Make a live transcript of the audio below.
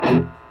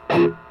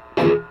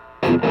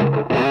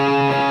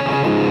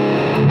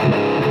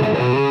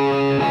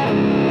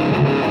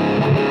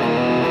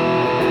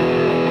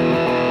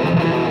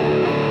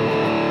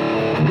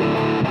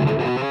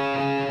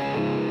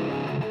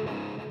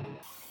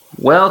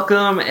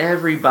Welcome,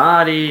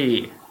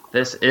 everybody.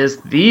 This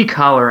is the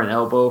Collar and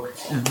Elbow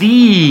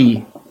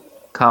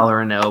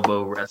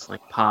Wrestling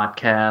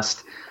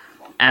Podcast.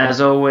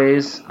 As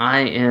always, I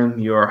am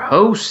your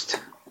host,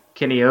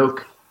 Kenny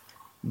Oak,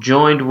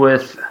 joined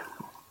with,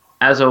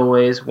 as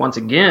always, once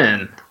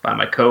again, by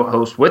my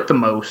co-host with the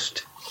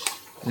most,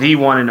 the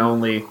one and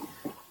only,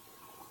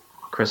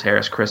 Chris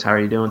Harris. Chris, how are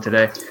you doing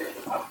today?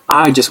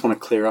 I just want to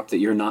clear up that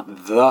you're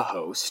not the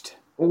host.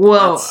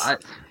 Well,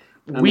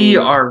 we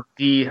are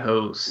the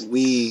hosts.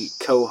 We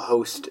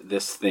co-host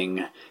this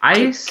thing I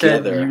together.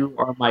 said you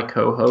are my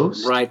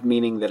co-host. Right,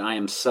 meaning that I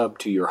am sub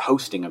to your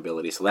hosting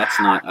ability, so that's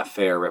not a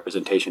fair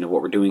representation of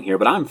what we're doing here,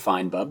 but I'm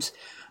fine, Bubs.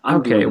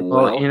 I'm doing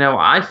well. You know,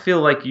 I feel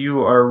like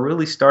you are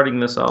really starting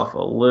this off a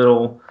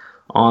little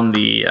on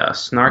the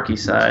snarky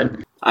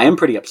side. I am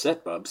pretty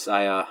upset, Bubs.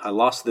 I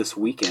lost this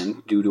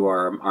weekend due to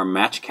our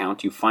match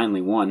count. You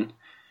finally won.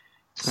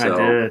 So. I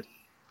did.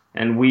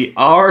 And we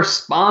are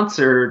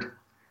sponsored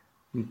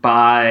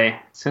by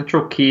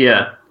Central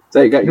Kia.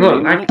 So you got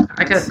your name on it?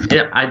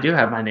 Yeah, I do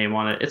have my name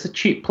on it. It's a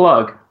cheap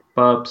plug,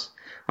 Bubs.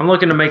 I'm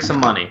looking to make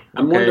some money.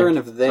 I'm wondering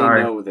if they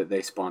know that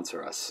they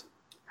sponsor us.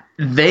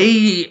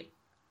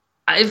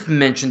 I've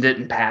mentioned it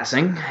in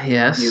passing,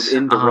 yes. You've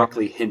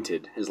indirectly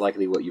hinted is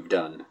likely what you've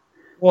done.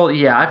 Well,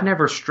 yeah, I've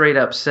never straight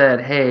up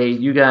said, hey,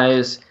 you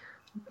guys,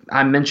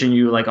 I mention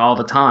you like all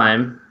the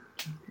time,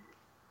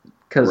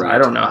 because I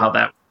don't know how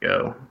that would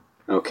go.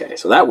 Okay,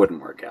 so that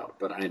wouldn't work out,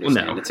 but I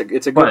understand. No,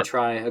 it's a good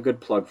try, a good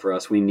plug for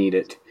us. We need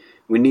it.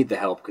 We need the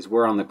help because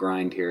we're on the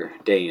grind here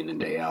day in and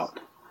day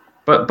out.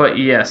 But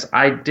yes,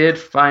 I did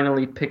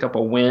finally pick up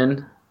a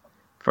win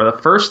for the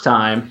first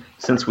time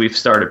since we've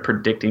started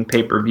predicting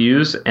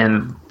pay-per-views,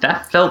 and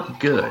that felt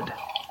good.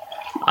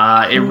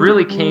 It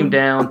really came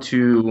down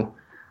to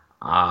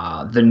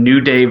the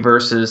New Day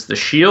versus the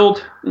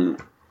Shield.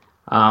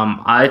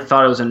 I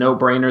thought it was a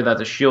no-brainer that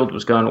the Shield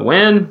was going to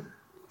win.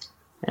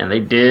 And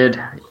they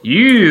did.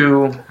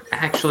 You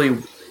actually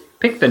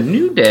picked the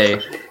New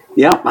Day.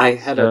 Yeah, I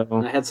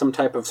had some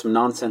type of some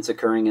nonsense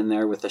occurring in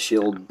there with the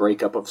Shield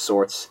breakup of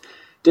sorts.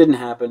 Didn't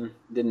happen.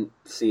 Didn't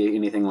see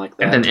anything like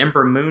that. And then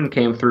Ember Moon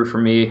came through for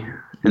me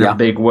in a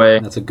big way.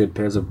 That's a good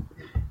pair of.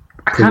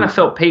 I kind of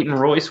felt Peyton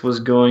Royce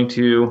was going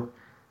to,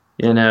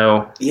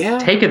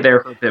 take it there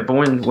for a bit.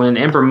 But when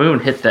Ember Moon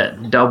hit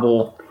that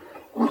double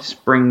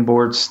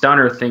springboard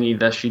stunner thingy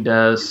that she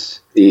does,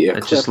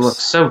 it just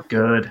looks so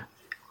good.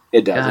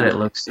 It does. God, it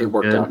looks so good. It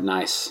worked out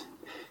nice.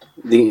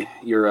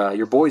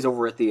 Your boys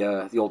over at the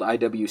old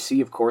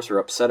IWC, of course, are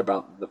upset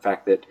about the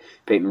fact that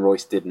Peyton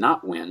Royce did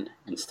not win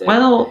instead.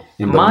 Well,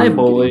 my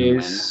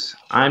boys,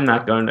 I'm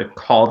not going to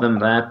call them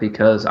that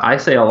because I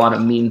say a lot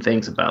of mean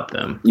things about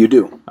them. You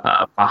do.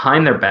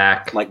 Behind their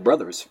back. Like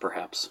brothers,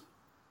 perhaps.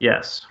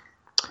 Yes.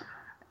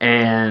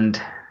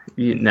 And,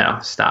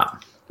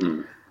 stop.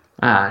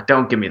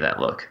 Don't give me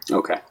that look.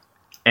 Okay.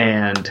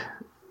 And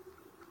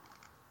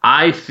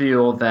I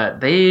feel that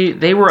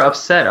they were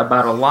upset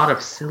about a lot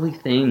of silly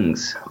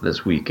things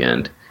this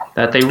weekend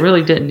that they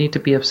really didn't need to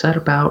be upset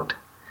about.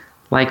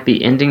 Like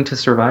the ending to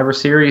Survivor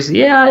Series.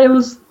 Yeah, it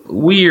was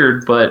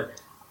weird, but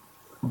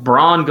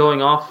Braun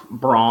going off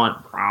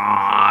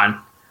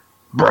on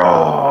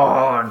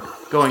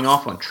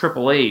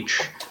Triple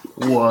H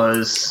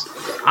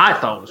I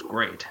thought was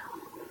great.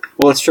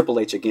 Well, it's Triple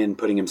H again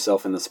putting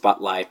himself in the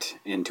spotlight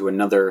into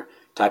another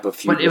type of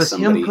feud. But it was with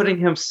somebody. him putting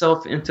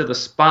himself into the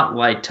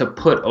spotlight to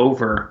put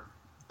over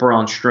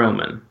Braun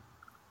Strowman.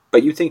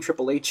 But you think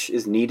Triple H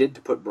is needed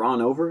to put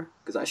Braun over?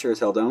 Because I sure as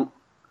hell don't.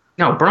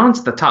 No,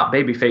 Braun's the top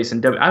babyface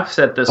in WWE. I've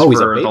said this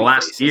for the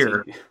last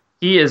year.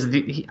 He is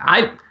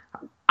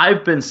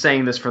I've been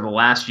saying this for the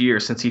last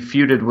year since he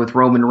feuded with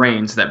Roman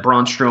Reigns that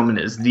Braun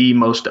Strowman is the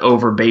most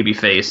over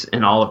babyface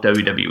in all of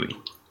WWE.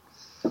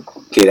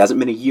 Okay, it hasn't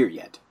been a year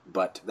yet,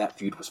 but that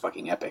feud was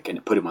fucking epic, and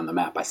it put him on the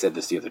map. I said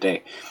this the other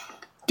day.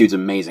 Dude's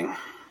amazing.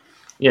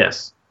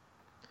 Yes.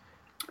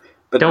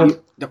 But don't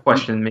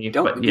question me.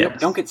 But yes.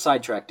 Don't get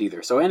sidetracked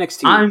either. So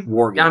NXT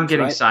War Games, I'm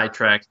getting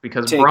sidetracked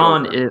because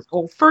Braun is...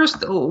 Well,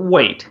 first,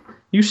 wait.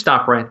 You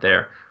stop right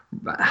there.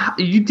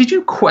 Did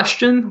you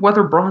question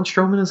whether Braun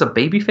Strowman is a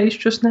babyface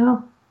just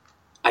now?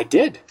 I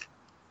did.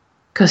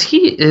 Because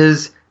he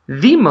is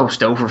the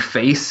most over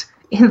face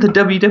in the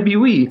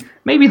WWE.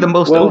 Maybe the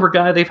most over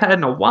guy they've had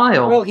in a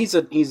while. Well, he's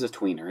a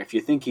tweener. If you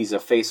think he's a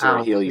face or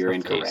a heel, you're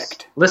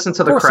incorrect. Listen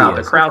to the crowd.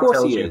 The crowd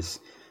tells you. Is.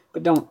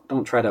 But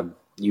don't try to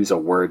use a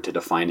word to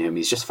define him.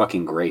 He's just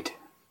fucking great.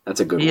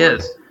 That's a good word. He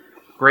is.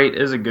 Great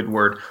is a good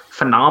word.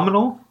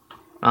 Phenomenal?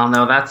 Oh,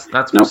 no, that's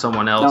for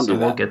someone else, and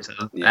we'll get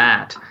to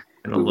that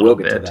in a little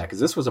bit. We'll get to that, because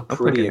this was a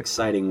pretty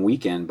exciting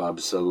weekend,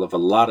 Bubs, of a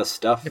lot of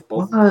stuff.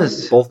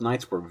 Both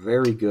nights were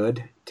very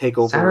good.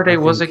 TakeOver. Saturday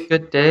was a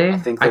good day.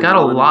 I got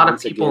a lot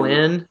of people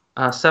in,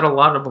 set a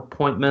lot of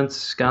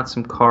appointments, got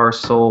some cars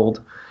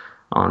sold.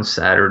 on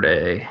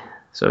Saturday.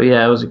 So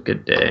yeah, it was a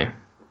good day.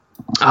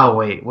 Oh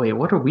wait,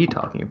 what are we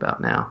talking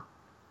about now?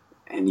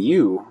 And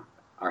you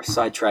are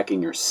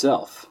sidetracking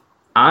yourself.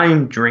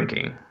 I'm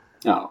drinking.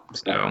 Oh,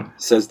 so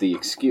says the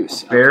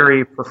excuse.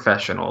 Very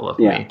professional of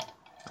me.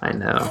 I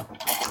know.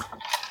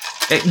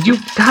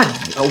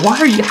 Why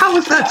are you? How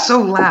is that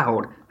so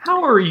loud?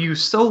 How are you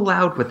so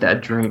loud with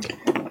that drink?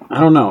 I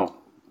don't know.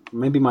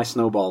 Maybe my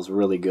snowball's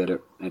really good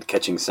at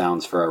catching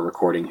sounds for our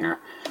recording here.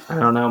 I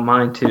don't know,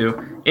 mine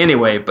too.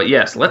 Anyway, but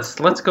yes, let's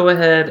go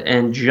ahead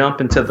and jump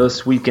into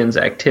this weekend's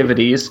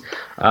activities,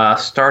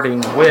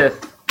 starting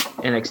with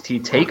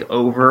NXT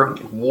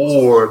TakeOver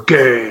War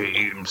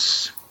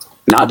Games.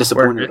 Not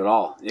disappointed at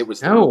all. It was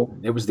the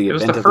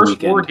event of the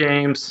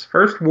weekend.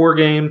 First War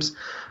Games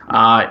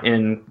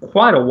in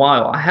quite a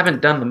while. I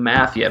haven't done the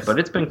math yet, but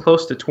it's been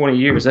close to 20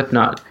 years, if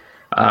not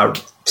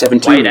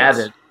 17 years.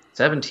 Added.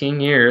 17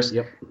 years.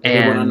 Yep.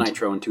 And they went on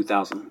Nitro in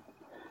 2000.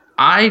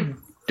 I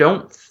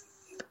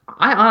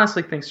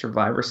honestly think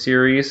Survivor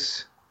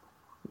Series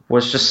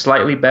was just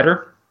slightly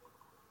better.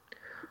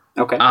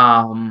 Okay.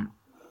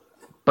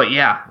 But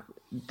yeah,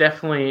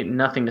 definitely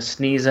nothing to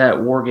sneeze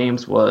at. War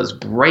Games was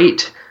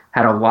great.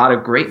 Had a lot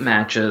of great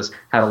matches.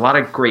 Had a lot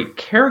of great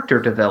character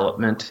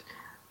development.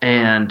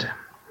 And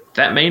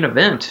that main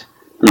event,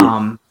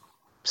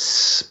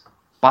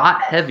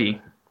 spot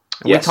heavy.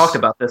 Yes. We talked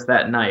about this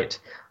that night.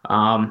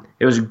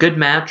 It was a good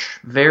match,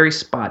 very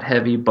spot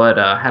heavy, but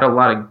had a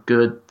lot of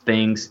good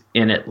things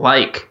in it,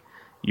 like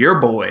your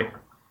boy,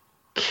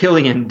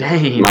 Killian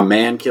Dane. My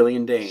man,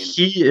 Killian Dane.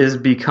 He is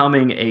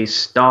becoming a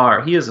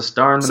star. He is a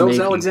star in the making.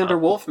 So is Alexander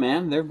Wolf,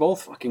 man. They're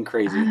both fucking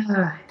crazy.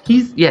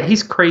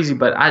 He's crazy,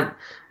 but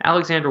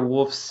Alexander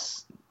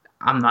Wolf's,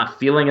 I'm not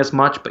feeling as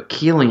much, but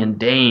Killian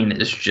Dane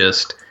is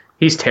just,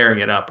 he's tearing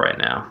it up right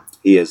now.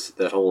 He is.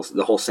 The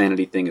whole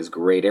sanity thing is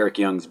great. Eric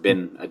Young's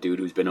been a dude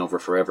who's been over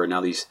forever. Now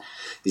these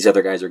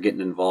other guys are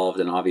getting involved,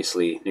 and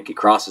obviously Nikki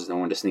Cross is no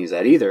one to sneeze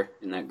at either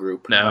in that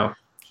group. No,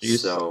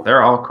 so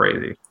they're all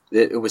crazy.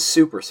 It was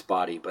super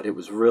spotty, but it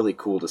was really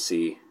cool to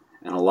see,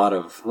 and a lot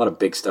of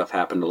big stuff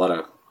happened. A lot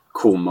of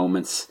cool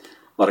moments,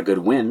 a lot of good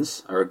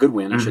wins, or a good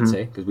win, I should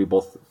say, because we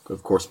both,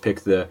 of course,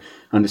 picked the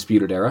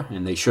Undisputed Era,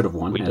 and they should have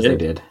won they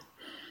did.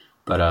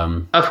 But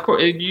of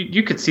course,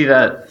 you could see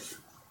that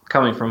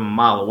coming from a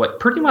mile away.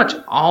 Pretty much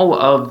all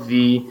of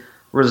the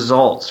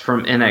results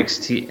from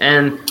NXT,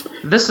 and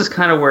this is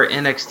kind of where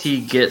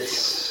NXT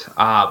gets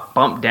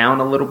bumped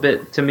down a little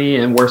bit to me,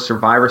 and where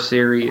Survivor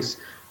Series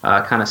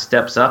kind of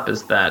steps up,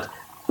 is that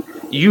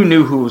you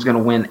knew who was going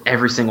to win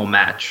every single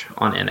match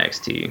on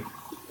NXT.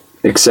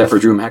 Except for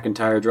Drew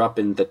McIntyre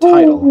dropping the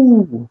title.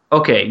 Ooh.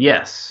 Okay,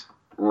 yes.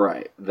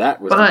 Right.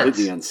 That was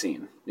completely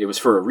unseen. It was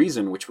for a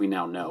reason, which we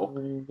now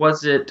know.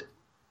 Was it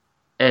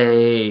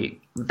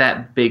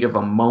that big of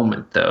a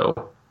moment,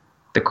 though?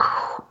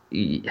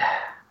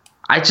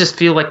 I just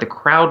feel like the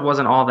crowd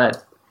wasn't all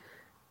that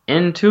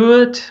into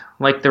it.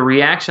 Like, the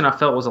reaction I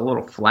felt was a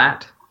little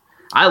flat.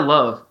 I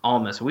love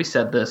Almas. We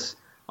said this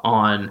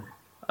on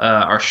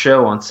our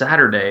show on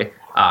Saturday.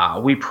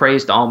 We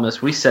praised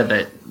Almas. We said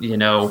that,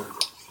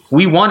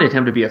 we wanted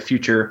him to be a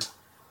future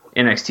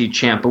NXT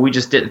champ, but we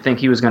just didn't think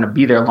he was going to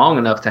be there long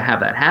enough to have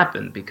that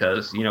happen,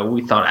 because,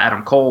 we thought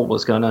Adam Cole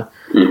was going to,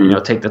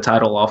 take the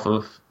title off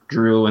of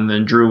Drew, and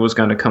then Drew was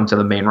going to come to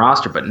the main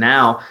roster. But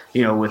now,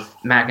 with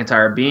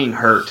McIntyre being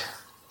hurt,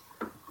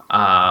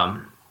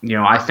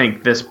 I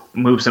think this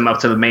moves him up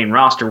to the main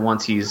roster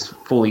once he's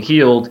fully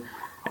healed,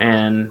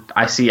 and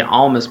I see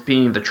Almas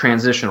being the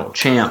transitional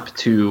champ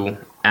to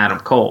Adam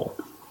Cole.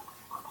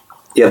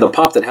 Yeah, the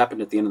pop that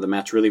happened at the end of the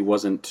match really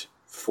wasn't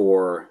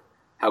for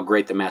how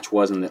great the match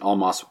was and that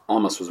Almas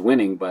was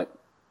winning, but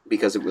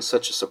because it was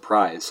such a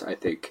surprise, I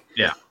think.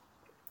 Yeah.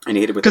 And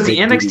he hit it with because the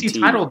NXT DDT.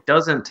 Title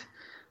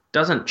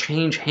doesn't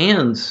change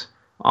hands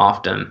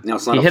often. No,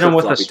 it's not. He hit him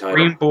with a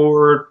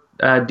springboard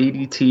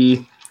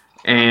DDT,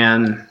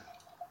 and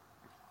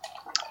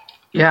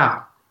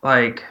yeah,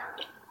 like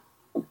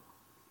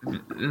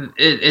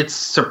it's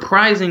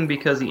surprising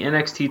because the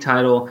NXT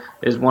title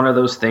is one of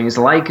those things,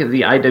 like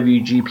the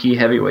IWGP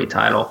Heavyweight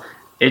title.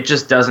 It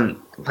just doesn't,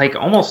 like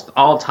almost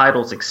all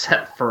titles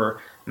except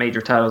for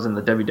major titles in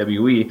the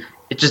WWE,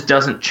 it just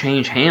doesn't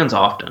change hands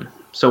often.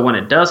 So when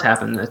it does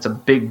happen, it's a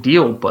big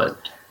deal, but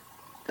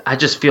I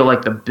just feel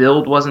like the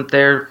build wasn't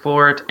there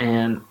for it,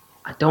 and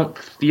I don't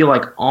feel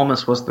like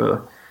Almas was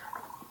the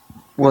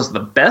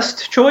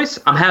best choice.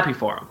 I'm happy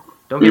for him.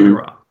 Don't get me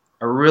wrong.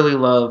 I really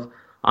love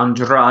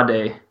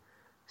Andrade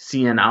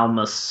Cien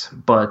Almas,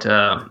 but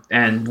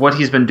and what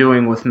he's been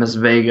doing with Miss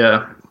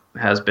Vega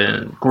has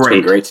been great. It's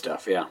been great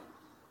stuff, yeah.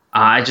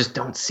 I just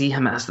don't see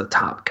him as the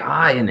top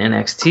guy in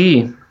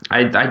NXT.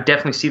 I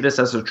definitely see this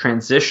as a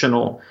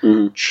transitional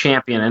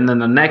champion, and then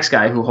the next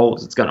guy who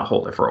holds it's going to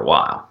hold it for a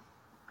while.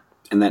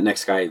 And that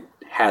next guy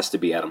has to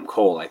be Adam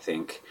Cole, I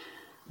think.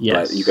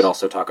 Yes. But you could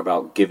also talk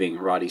about giving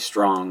Roddy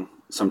Strong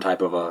some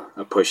type of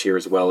a push here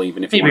as well,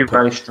 even if you maybe want to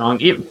Roddy Strong.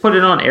 Put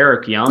it on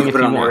Eric Young if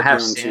you want to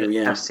have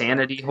have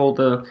Sanity hold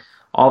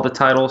all the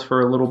titles for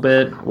a little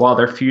bit while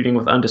they're feuding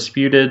with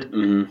Undisputed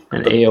and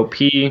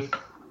AOP.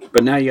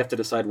 But now you have to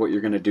decide what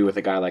you're going to do with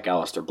a guy like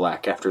Aleister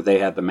Black. After they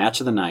had the match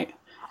of the night,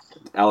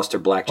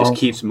 Aleister Black just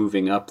keeps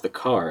moving up the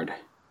card.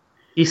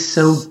 He's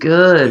so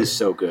good. He's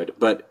so good.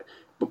 But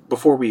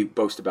before we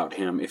boast about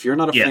him, if you're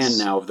not a fan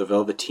now of the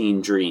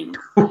Velveteen Dream,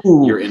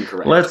 you're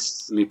incorrect. Let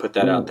me put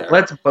that out there.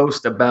 Let's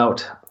boast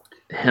about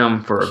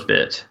him for a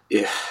bit.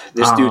 Yeah,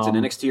 this dude's an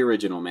NXT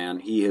original, man.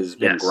 He has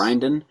been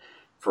grinding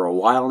for a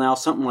while now,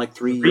 something like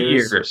 3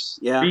 years.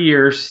 Yeah. 3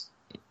 years.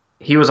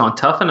 He was on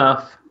Tough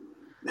Enough.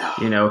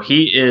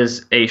 He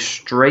is a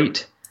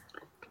straight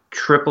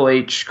Triple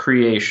H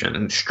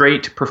creation,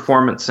 straight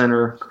Performance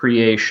Center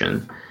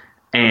creation.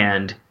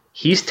 And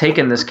he's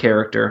taken this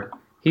character,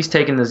 he's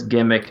taken this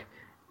gimmick,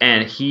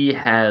 and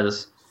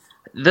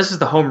this is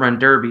the Home Run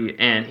Derby,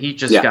 and he's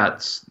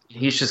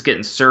just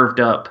getting served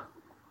up,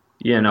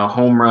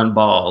 home run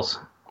balls,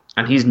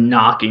 and he's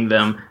knocking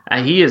them,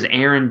 and he is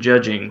Aaron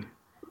judging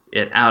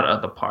it out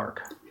of the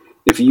park.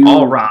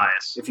 All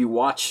rise. If you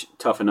watch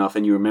Tough Enough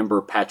and you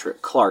remember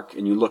Patrick Clark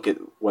and you look at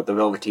what the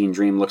Velveteen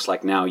Dream looks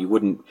like now, you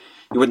wouldn't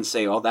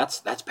say, "Oh,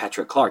 that's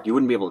Patrick Clark." You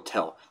wouldn't be able to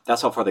tell.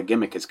 That's how far the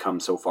gimmick has come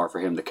so far for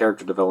him. The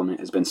character development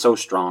has been so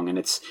strong, and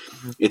it's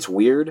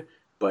weird,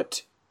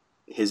 but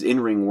his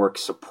in-ring work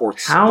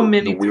supports the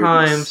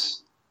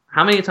weirdness.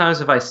 How many times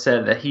have I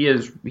said that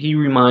he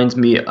reminds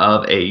me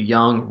of a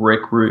young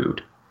Rick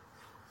Rude?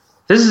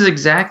 This is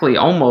exactly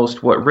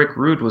almost what Rick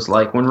Rude was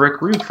like when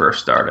Rick Rude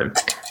first started.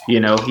 He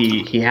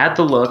had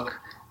the look,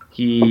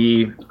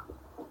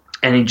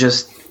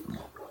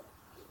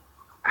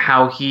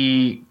 how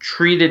he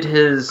treated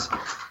his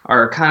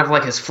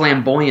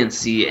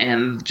flamboyancy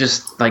and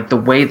just like the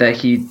way that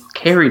he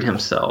carried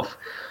himself.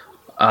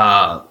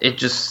 It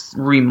just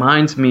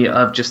reminds me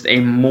of just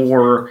a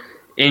more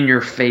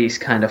in-your-face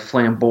kind of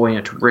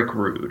flamboyant Rick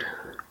Rude.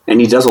 And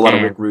he does a lot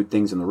of Rick Rude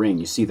things in the ring.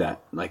 You see that.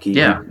 Like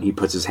he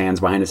puts his hands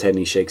behind his head and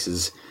he shakes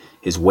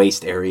his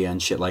waist area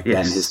and shit like that.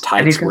 And his tights.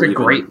 And he's got a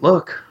great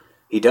look.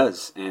 He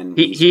does. And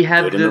he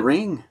had good in the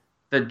ring.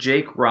 The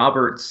Jake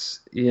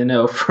Roberts, from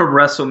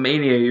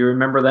WrestleMania. You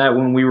remember that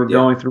when we were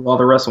going through all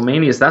the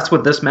WrestleManias? That's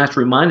what this match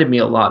reminded me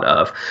a lot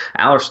of.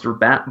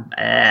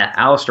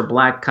 Aleister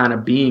Black kind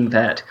of being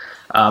that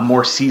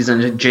more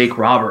seasoned Jake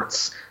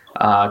Roberts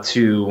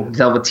to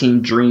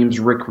Velveteen Dream's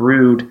Rick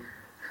Rude.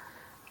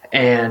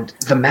 And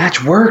the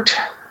match worked.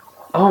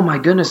 Oh my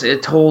goodness,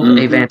 it told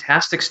a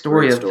fantastic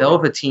story of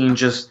Velveteen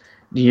just,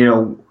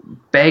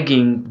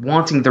 begging,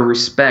 wanting the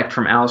respect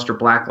from Aleister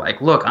Black.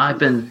 Like, look, I've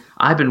been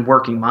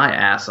working my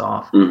ass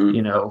off.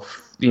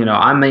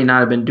 I may not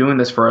have been doing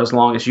this for as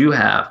long as you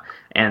have,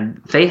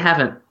 and they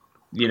haven't.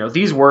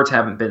 These words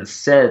haven't been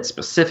said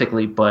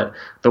specifically, but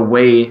the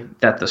way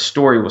that the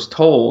story was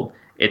told,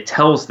 it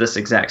tells this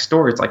exact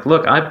story. It's like,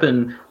 look, I've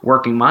been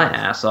working my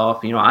ass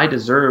off. I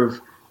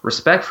deserve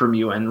respect from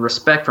you, and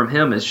respect from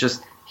him is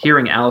just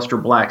hearing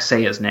Aleister Black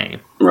say his name.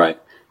 Right.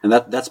 And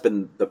that's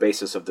been the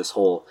basis of this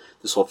whole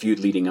feud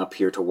leading up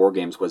here to War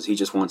Games, was he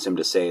just wants him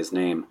to say his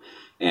name.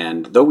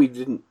 And though we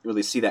didn't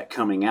really see that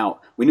coming out,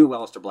 we knew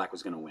Aleister Black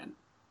was going to win.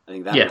 I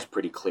think that was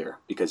pretty clear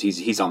because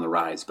he's on the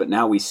rise. But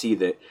now we see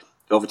that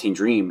Velveteen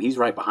Dream, he's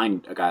right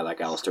behind a guy like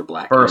Aleister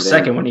Black. For a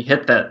second when he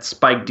hit that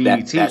spike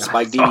DDT. That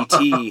spike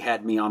DDT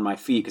had me on my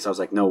feet because I was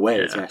like, no way,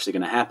 it's actually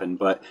going to happen.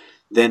 But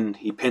then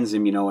he pins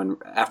him, and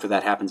after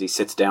that happens, he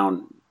sits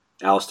down,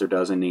 Aleister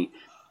does, and he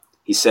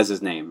says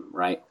his name,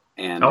 right?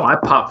 And I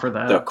popped for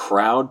that. The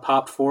crowd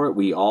popped for it.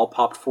 We all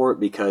popped for it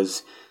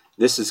because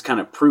this is kind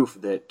of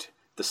proof that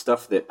the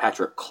stuff that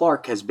Patrick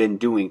Clark has been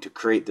doing to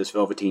create this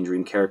Velveteen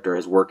Dream character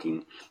is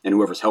working, and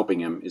whoever's helping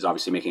him is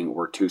obviously making it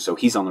work too. So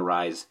he's on the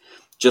rise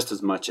just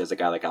as much as a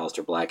guy like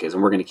Aleister Black is,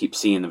 and we're going to keep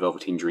seeing the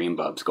Velveteen Dream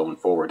bubs going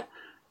forward.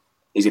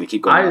 He's going to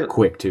keep going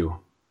quick too.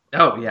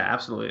 Oh, yeah,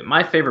 absolutely.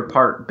 My favorite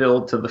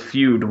build to the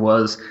feud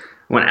was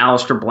when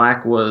Aleister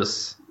Black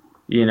was,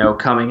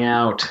 coming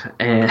out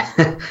and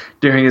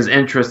during his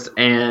entrance,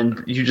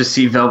 and you just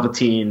see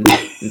Velveteen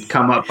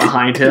come up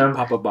behind him.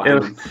 Pop up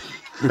behind him.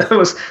 That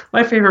was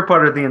my favorite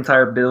part of the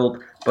entire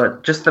build,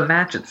 but just the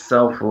match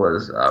itself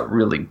was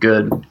really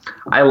good.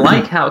 I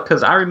like how,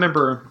 because I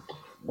remember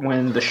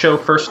when the show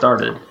first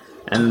started,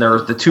 and there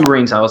was the two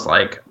rings, I was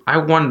like, I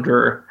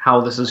wonder how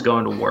this is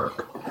going to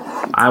work.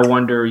 I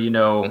wonder,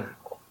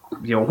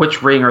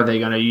 which ring are they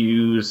going to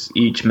use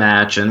each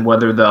match, and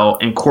whether they'll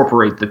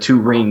incorporate the two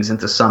rings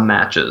into some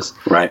matches.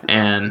 Right.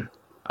 And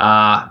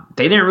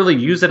they didn't really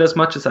use it as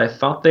much as I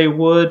thought they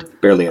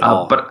would. Barely at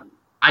all. But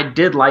I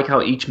did like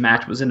how each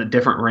match was in a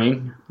different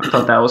ring. I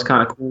thought that was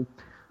kind of cool.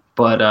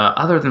 But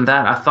other than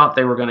that, I thought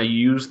they were going to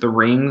use the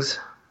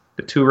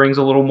two rings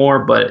a little more.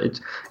 But it's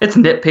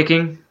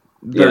nitpicking.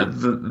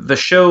 The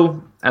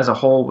show as a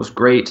whole was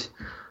great.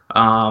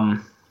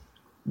 That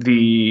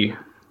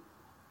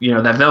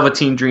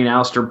Velveteen Dream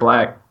Aleister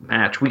Black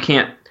match,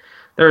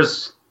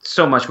 there's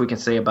so much we can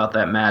say about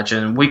that match,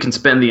 and we can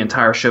spend the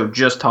entire show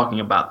just talking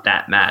about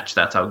that match.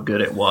 That's how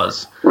good it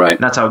was. Right. And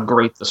that's how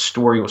great the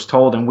story was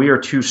told, and we are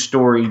two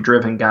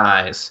story-driven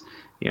guys.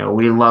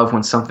 We love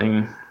when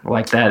something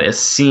like that is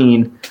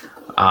seen.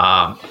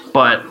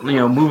 But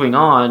moving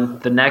on,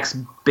 the next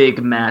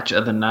big match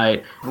of the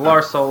night, the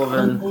Lars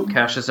Sullivan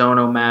Cassius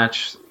Ohno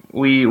match.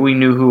 We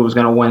knew who was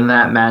going to win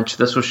that match.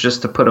 This was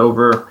just to put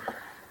over,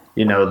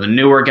 the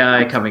newer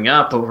guy coming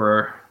up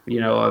over,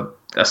 a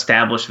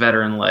established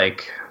veteran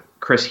like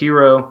Chris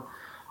Hero.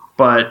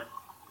 But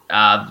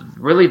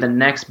really the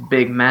next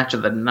big match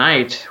of the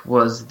night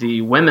was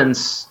the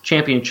women's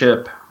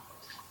championship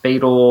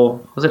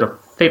was it a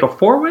fatal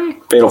four-way?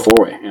 Fatal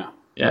four-way, yeah.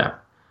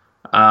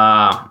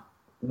 Yeah.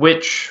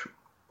 Which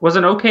was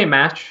an okay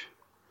match.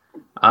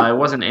 It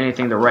wasn't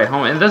anything to write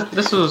home. And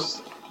this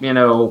was,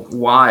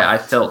 why I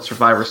felt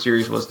Survivor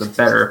Series was the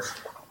better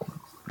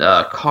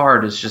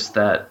card, is just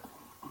that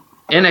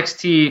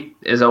NXT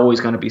is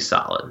always going to be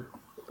solid.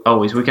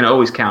 Always. We can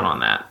always count on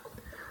that.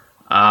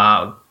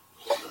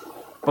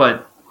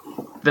 But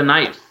the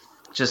night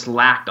just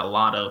lacked a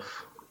lot of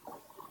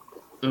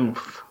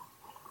oomph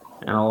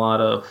and a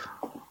lot of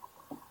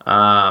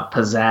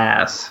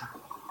pizzazz.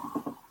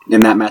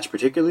 In that match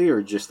particularly,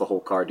 or just the whole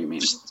card, you mean?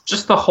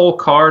 Just the whole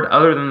card,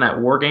 other than that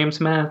War Games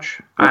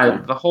match. Okay.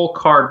 The whole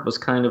card was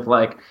kind of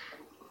like,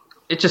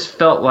 it just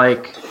felt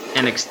like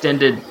an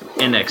extended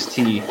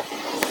NXT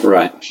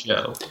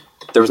show.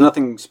 There was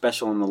nothing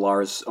special in the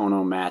Lars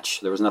Ohno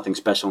match. There was nothing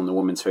special in the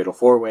Women's Fatal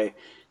 4-Way.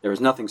 There was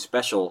nothing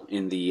special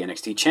in the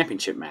NXT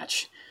Championship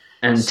match.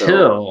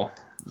 Until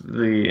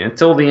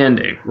the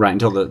ending. Right,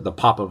 until the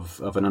pop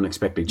of an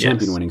unexpected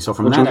champion winning. So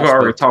from which that we've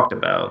already talked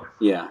about.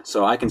 Yeah,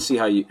 so I can see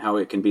how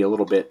it can be a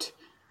little bit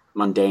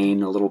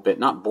mundane, a little bit,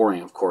 not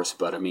boring, of course,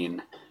 but I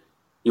mean,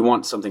 you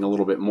want something a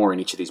little bit more in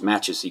each of these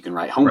matches so you can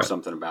write home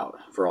something about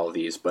for all of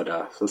these, but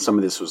so some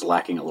of this was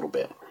lacking a little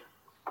bit.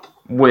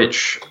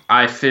 Which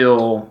I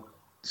feel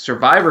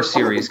Survivor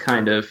Series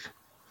kind of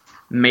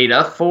made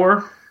up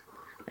for.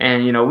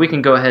 And, we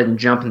can go ahead and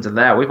jump into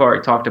that. We've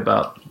already talked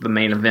about the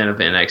main event of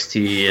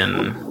NXT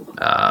and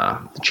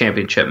the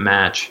championship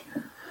match.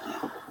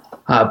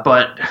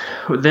 But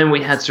then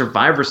we had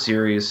Survivor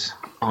Series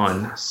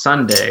on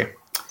Sunday.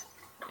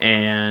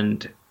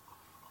 And,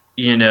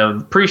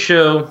 the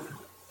pre-show,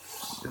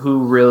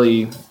 who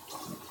really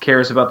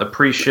cares about the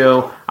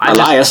pre-show?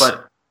 Elias.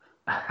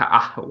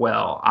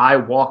 I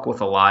walk with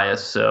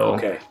Elias, so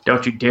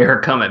Don't you dare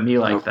come at me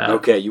like that.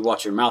 Okay, you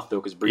watch your mouth, though,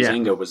 because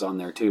Breezango was on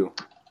there, too.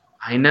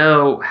 I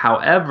know,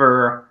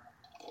 however,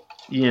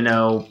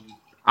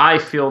 I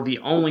feel the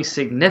only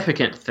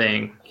significant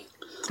thing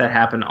that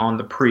happened on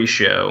the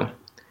pre-show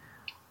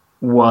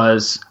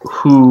was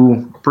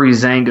who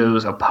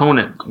Breezango's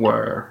opponent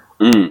were.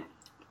 Mm.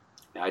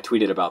 I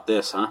tweeted about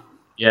this, huh?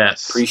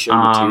 Yes. Pre-show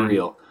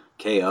material,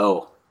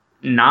 KO.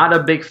 Not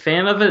a big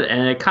fan of it,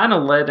 and it kind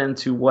of led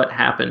into what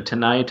happened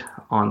tonight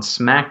on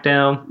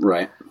SmackDown.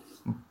 Right.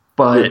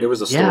 But it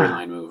was a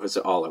storyline move. That's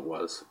all it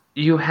was.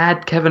 You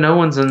had Kevin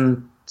Owens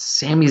and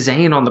Sami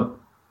Zayn on the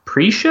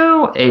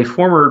pre-show, a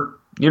former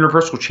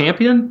Universal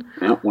Champion.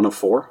 Yeah, one of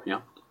four. Yeah.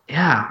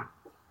 Yeah.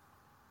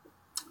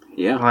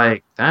 Yeah.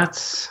 Like,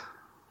 that's...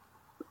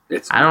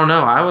 I don't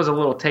know. I was a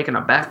little taken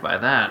aback by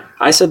that.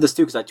 I said this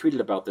too because I tweeted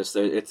about this.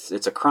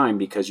 It's a crime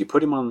because you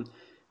put him on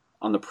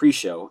the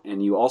pre-show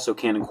and you also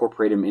can't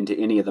incorporate him into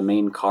any of the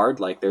main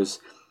card. Like, there's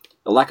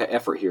the lack of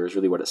effort here is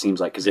really what it seems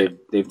like because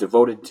they've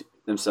devoted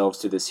themselves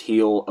to this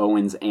heel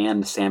Owens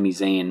and Sami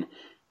Zayn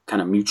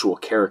kind of mutual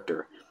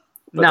character.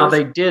 But now,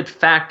 they did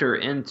factor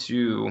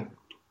into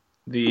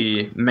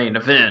the main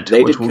event,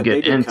 which we'll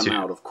get into. They did come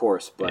out, of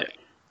course, but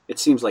it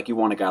seems like you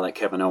want a guy like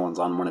Kevin Owens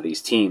on one of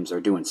these teams or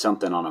doing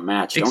something on a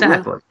match,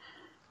 exactly. Don't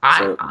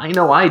you? I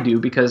know I do,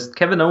 because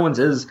Kevin Owens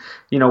is,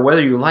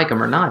 whether you like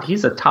him or not,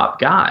 he's a top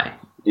guy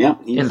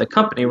in the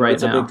company right now.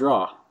 It's a big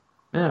draw.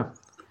 Yeah.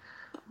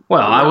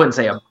 Well, I wouldn't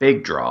say a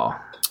big draw.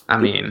 I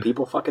mean...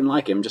 People fucking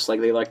like him, just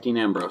like they like Dean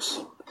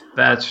Ambrose.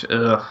 That's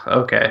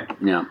okay.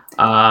 Yeah.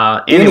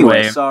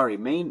 Anyway, sorry.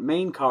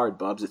 Main card,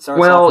 Bubs. It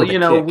starts off with a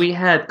kick. We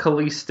had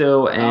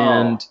Kalisto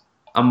and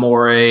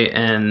Amore,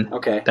 and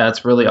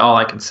that's really all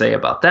I can say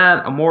about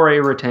that.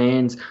 Amore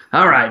retains.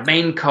 All right,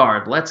 main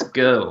card. Let's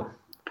go.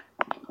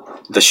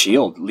 The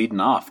Shield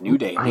leading off. New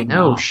Day. I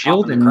know,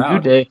 Shield and New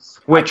Day,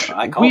 which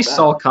we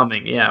saw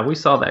coming. Yeah, we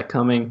saw that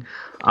coming.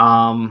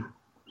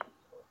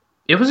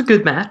 It was a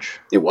good match.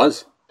 It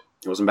was.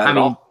 It wasn't bad at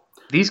all.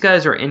 These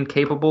guys are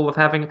incapable of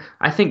having...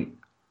 I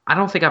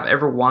don't think I've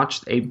ever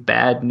watched a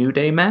bad New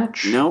Day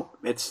match. No,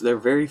 they're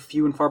very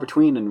few and far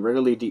between and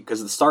rarely deep,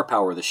 because the star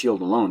power of the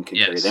Shield alone can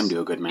carry them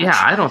to a good match. Yeah,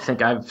 I don't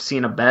think I've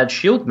seen a bad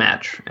Shield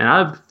match. And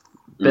I've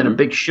been a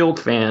big Shield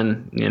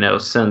fan,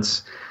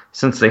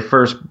 since they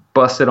first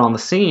busted on the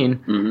scene.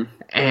 Mm-hmm.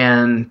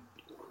 And,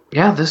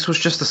 this was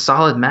just a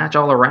solid match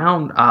all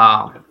around.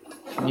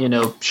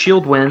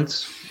 Shield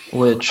wins,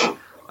 which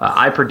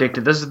I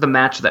predicted. This is the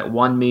match that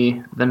won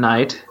me the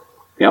night.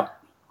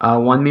 Yep.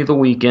 Won me the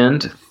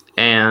weekend,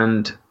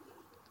 and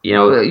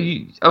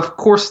of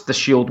course the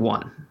Shield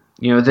won.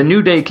 The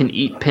New Day can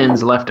eat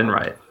pins left and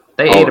right.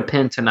 They ate a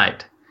pin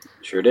tonight.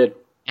 Sure did.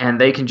 And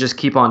they can just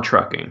keep on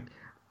trucking.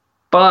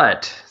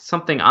 But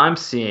something I'm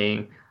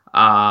seeing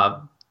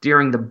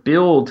during the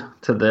build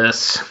to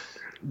this,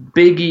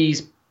 Big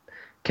E's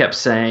kept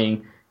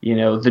saying,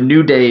 the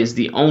New Day is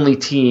the only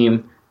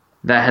team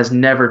that has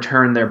never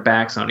turned their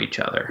backs on each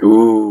other.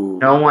 Ooh.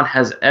 No one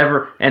has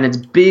ever, and it's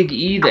Big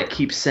E that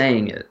keeps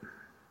saying it.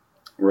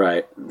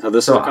 Right. So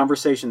this is a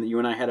conversation that you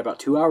and I had about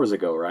 2 hours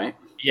ago, right?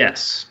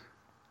 Yes.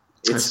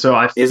 So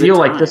I feel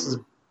like this is.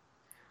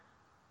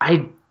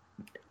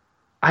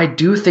 I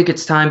do think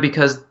it's time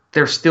because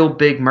they're still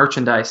big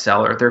merchandise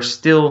seller. They're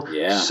still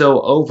so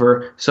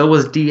over. So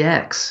was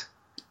DX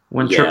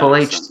when Triple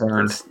H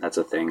turned. That's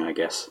a thing, I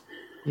guess.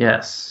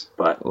 Yes.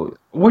 But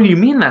what do you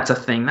mean that's a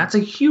thing? That's a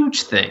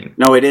huge thing.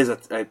 No, it is.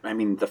 I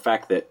mean, the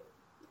fact that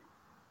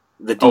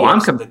the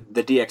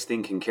DX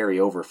thing can carry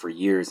over for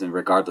years, and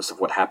regardless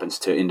of what happens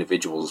to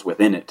individuals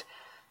within it,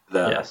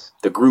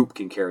 the group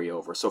can carry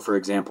over. So, for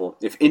example,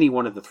 if any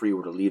one of the three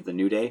were to leave the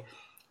New Day,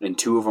 and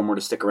two of them were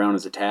to stick around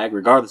as a tag,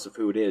 regardless of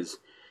who it is,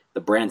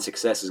 the brand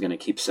success is going to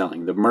keep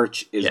selling. The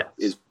merch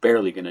is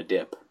barely going to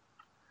dip.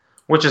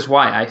 Which is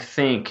why I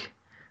think,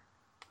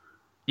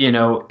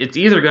 it's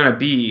either going to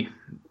be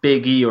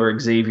Big E or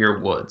Xavier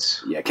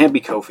Woods. Yeah, it can't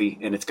be Kofi,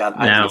 and I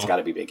think it's got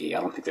to be Big E.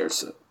 I don't think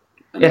there's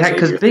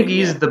because Big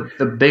E's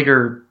the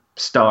bigger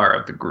star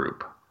of the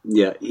group.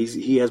 Yeah,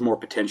 he has more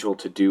potential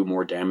to do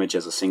more damage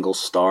as a single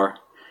star.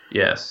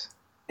 Yes.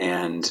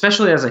 And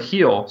especially as a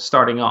heel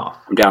starting off.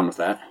 I'm down with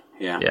that.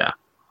 Yeah. Yeah.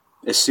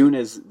 As soon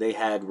as they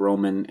had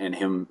Roman and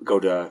him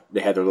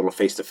they had their little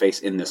face-to-face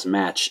in this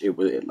match, it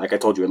was, like I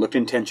told you, it looked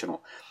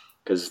intentional.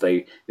 Because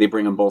they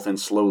bring them both in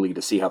slowly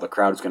to see how the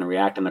crowd is going to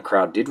react, and the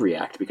crowd did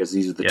react because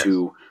these are the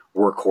two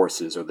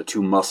workhorses or the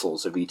two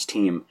muscles of each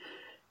team.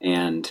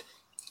 And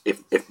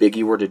if Big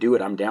E were to do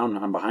it, I'm down.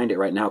 I'm behind it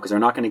right now because they're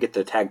not going to get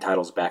the tag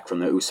titles back from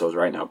the Usos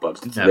right now,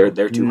 Bubs. No,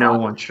 they're too no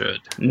hot. One should.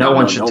 No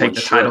one should take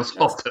the titles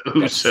off the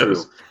Usos. That's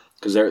true.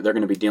 Because they're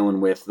going to be dealing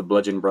with the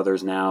Bludgeon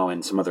Brothers now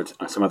and some other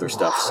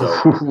stuff.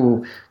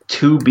 So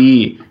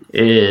 2B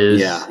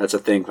is that's a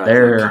thing.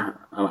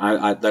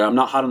 I'm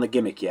not hot on the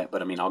gimmick yet,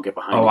 but I mean I'll get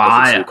behind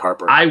it. Luke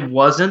Harper. I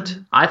wasn't.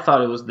 I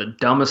thought it was the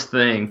dumbest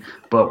thing,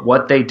 but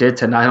what they did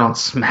tonight on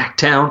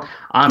SmackDown,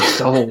 I'm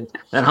sold,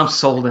 and I'm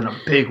sold in a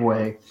big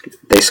way.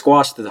 They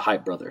squashed the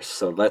Hype Brothers,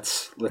 so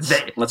let's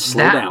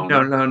slow down.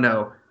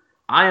 No.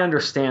 I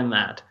understand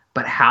that,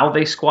 but how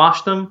they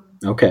squashed them?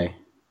 Okay.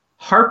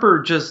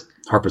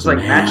 Harper's like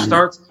match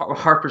starts.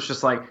 Harper's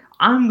just like,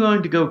 I'm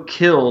going to go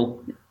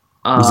kill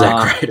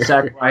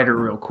Zack Ryder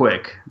real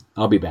quick.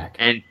 I'll be back.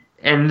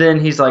 And then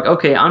he's like,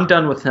 okay, I'm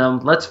done with him.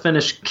 Let's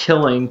finish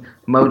killing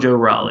Mojo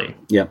Rawley.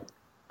 Yep.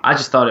 I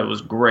just thought it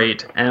was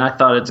great, and I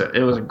thought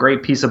it was a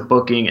great piece of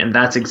booking, and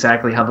that's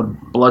exactly how the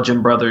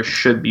Bludgeon Brothers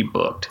should be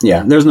booked.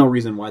 Yeah, there's no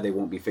reason why they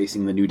won't be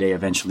facing the New Day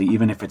eventually,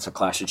 even if it's a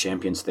Clash of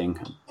Champions thing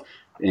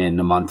in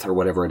a month or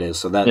whatever it is.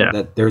 So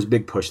that there's a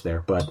big push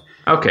there. But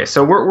okay,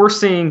 so we're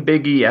seeing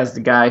Big E as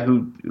the guy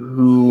who's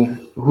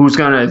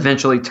going to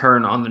eventually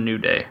turn on the New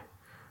Day.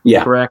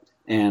 Yeah, correct.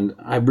 And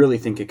I really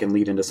think it can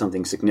lead into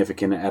something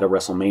significant at a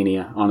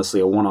WrestleMania.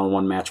 Honestly, a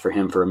one-on-one match for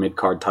him for a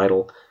mid-card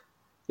title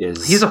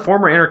is... He's a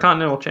former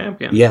Intercontinental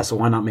Champion. Yeah, so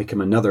why not make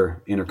him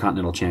another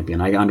Intercontinental Champion?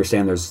 I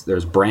understand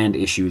there's brand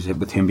issues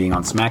with him being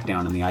on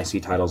SmackDown and the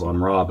IC titles on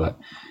Raw, but...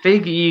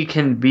 Big E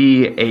can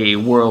be a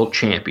world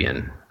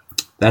champion.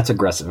 That's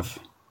aggressive.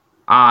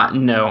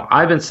 No,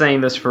 I've been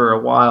saying this for a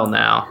while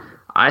now.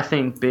 I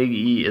think Big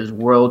E is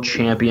world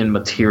champion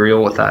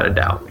material without a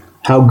doubt.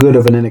 How good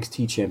of an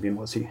NXT champion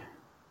was he?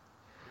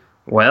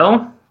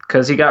 Well,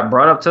 because he got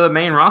brought up to the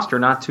main roster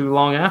not too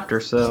long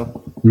after,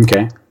 so...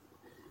 Okay.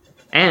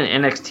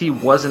 And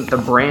NXT wasn't the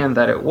brand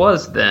that it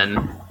was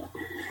then.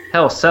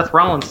 Hell, Seth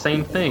Rollins,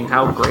 same thing.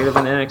 How great of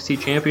an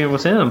NXT champion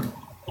was him?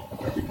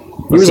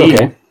 He was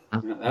okay.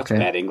 That's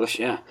bad English,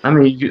 yeah. Let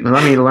me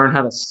learn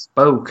how to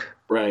spoke.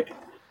 Right.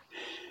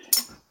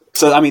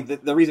 So, I mean,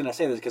 the reason I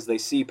say this is because they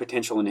see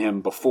potential in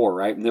him before,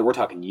 right? And we're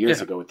talking years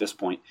ago at this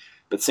point.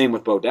 But same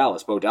with Bo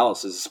Dallas. Bo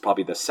Dallas is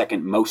probably the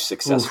second most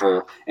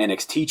successful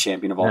NXT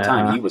champion of all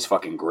time. He was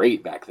fucking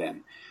great back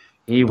then.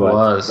 He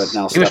was. But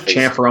now he was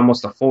champ for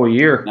almost a full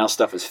year. Now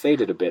stuff has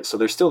faded a bit. So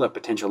there's still that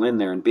potential in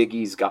there. And Big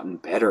E's gotten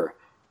better.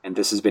 And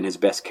this has been his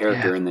best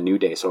character in the New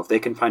Day. So if they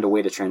can find a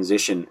way to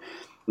transition,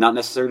 not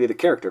necessarily the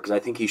character, because I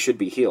think he should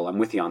be heel. I'm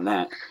with you on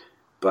that.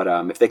 But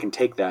if they can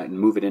take that and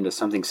move it into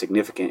something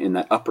significant in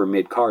that upper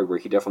mid card where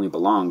he definitely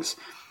belongs,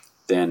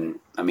 then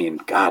I mean,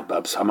 God,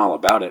 Bubs, I'm all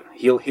about it.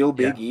 Heel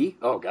Big E.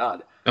 Oh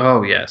God.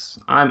 Oh yes,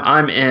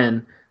 I'm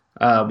in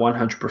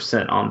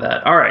 100% on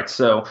that. All right,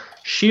 so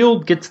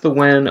Shield gets the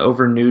win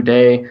over New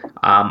Day.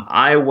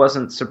 I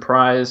wasn't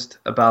surprised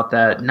about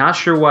that. Not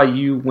sure why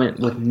you went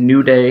with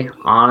New Day.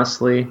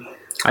 Honestly,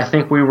 I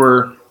think we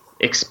were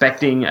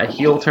expecting a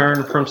heel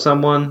turn from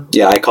someone.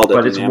 Yeah, I called it.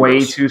 But it's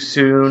way too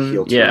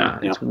soon. Yeah,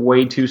 it's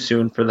way too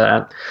soon for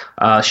that.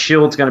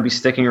 Shield's going to be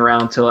sticking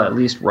around till at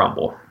least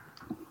Rumble.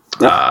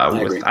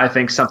 I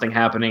think something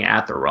happening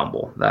at the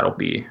Rumble. That'll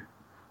be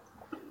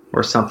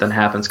where something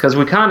happens. Because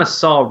we kind of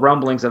saw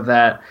rumblings of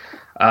that,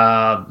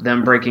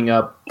 them breaking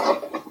up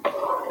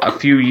a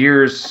few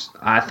years.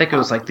 I think it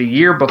was like the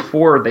year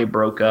before they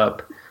broke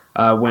up,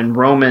 when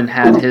Roman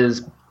had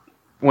his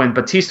when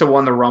Batista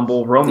won the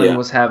Rumble, Roman Yeah.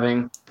 was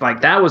having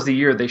that was the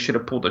year they should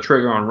have pulled the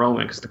trigger on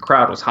Roman because the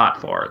crowd was hot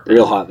for it.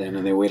 Real hot then,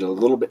 and they waited a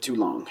little bit too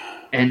long.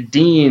 And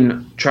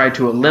Dean tried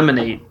to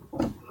eliminate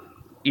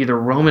either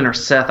Roman or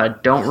Seth, I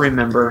don't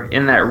remember,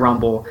 in that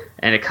Rumble,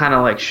 and it kind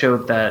of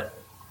showed that,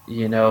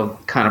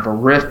 kind of a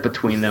rift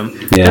between them.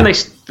 Yeah. Then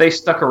they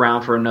stuck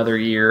around for another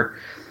year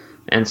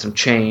and some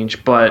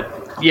change, but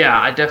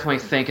yeah, I definitely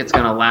think it's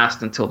going to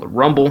last until the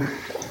Rumble.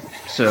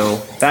 So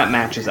that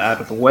match is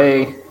out of the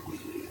way.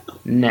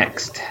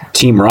 Next.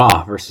 Team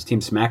Raw versus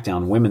Team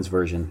SmackDown, women's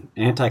version.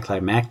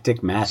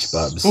 Anticlimactic match,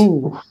 Bubs.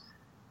 Ooh.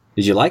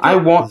 Did you like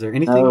it? Is there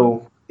anything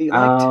that you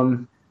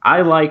liked?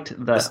 I liked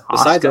the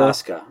besides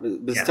Asuka. Asuka.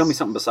 Yes. Tell me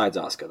something besides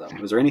Asuka, though.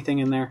 Was there anything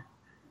in there?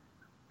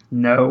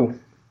 No.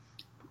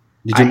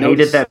 Did you I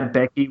hated that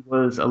Becky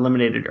was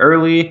eliminated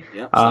early.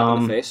 Yep, slap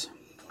in the face.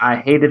 I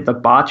hated the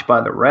botch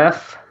by the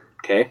ref.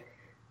 Okay.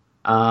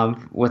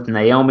 With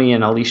Naomi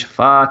and Alicia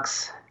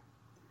Fox.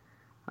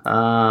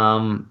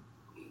 I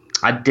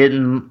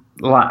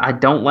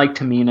don't like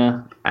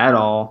Tamina at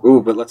all.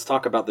 Ooh, but let's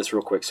talk about this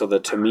real quick. So the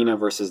Tamina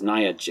versus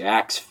Nia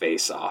Jax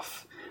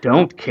face-off.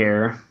 Don't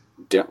care.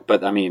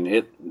 But I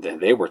mean,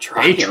 they were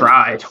trying. They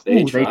tried.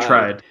 They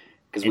tried.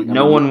 Because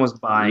no one was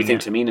buying. You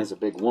think Tamina's a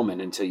big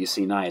woman until you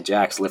see Nia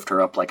Jax lift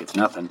her up like it's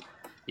nothing.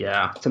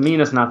 Yeah,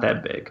 Tamina's not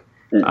that big.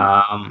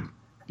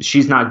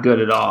 She's not good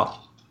at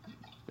all.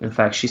 In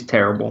fact, she's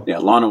terrible. Yeah,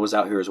 Lana was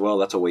out here as well.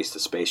 That's a waste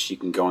of space. She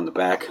can go in the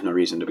back. No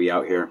reason to be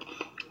out here.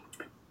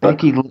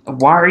 Becky,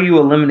 why are you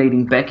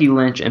eliminating Becky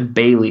Lynch and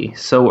Bayley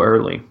so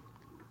early?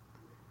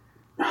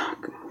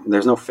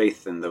 There's no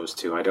faith in those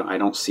two. I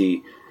don't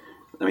see.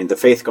 I mean, the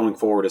faith going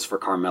forward is for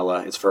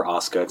Carmella. It's for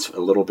Asuka. It's a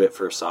little bit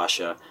for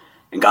Sasha.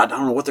 And God, I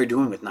don't know what they're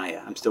doing with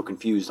Nia. I'm still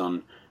confused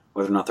on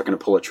whether or not they're going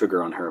to pull a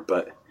trigger on her.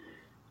 But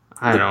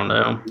I don't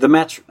know. The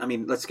match. I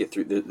mean, let's get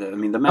through. The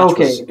match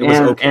was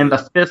okay. And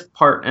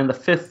the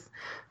fifth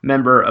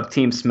member of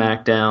Team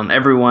SmackDown,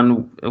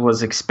 everyone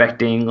was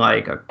expecting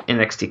like a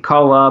NXT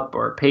call up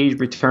or Paige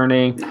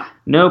returning. Nah.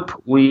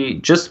 Nope. We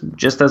just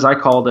as I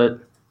called it.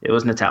 It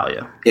was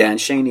Natalya. Yeah,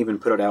 and Shane even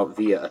put it out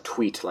via a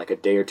tweet like a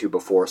day or two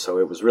before, so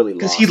it was really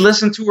lost. Because he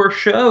listened to her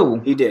show.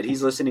 He did.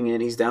 He's listening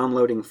in. He's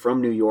downloading from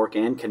New York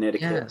and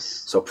Connecticut. Yes.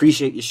 So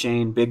appreciate you,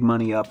 Shane. Big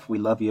money up. We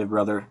love you,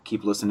 brother.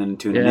 Keep listening and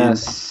tuning in.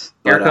 Yes.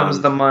 Here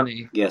comes the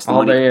money. Yes,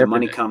 the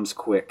money comes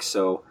quick.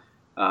 So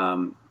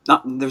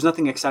there's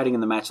nothing exciting in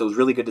the match. So it was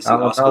really good to see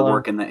Asuka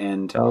work in the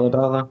end.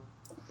 Dollar.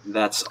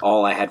 That's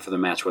all I had for the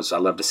match. Was I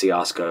love to see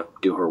Asuka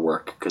do her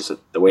work because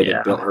the way they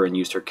built her and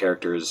used her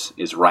character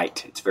is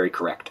right. It's very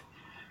correct.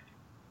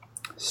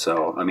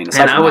 So I mean,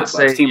 aside from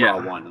that, Team Raw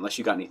won. Unless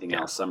you got anything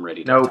else, I'm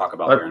ready to talk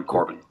about Baron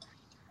Corbin.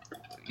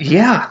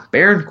 Yeah,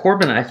 Baron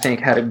Corbin I think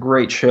had a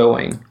great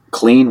showing.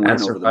 Clean win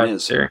over the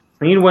Miz.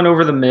 Clean win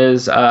over the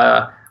Miz.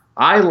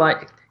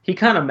 He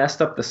kind of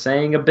messed up the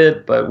saying a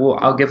bit, but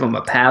I'll give him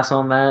a pass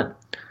on that.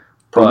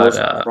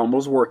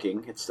 Promo's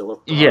working. It's still a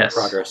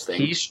progress thing.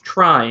 He's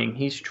trying.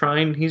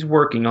 He's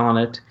working on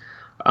it.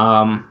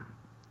 I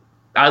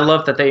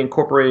love that they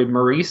incorporated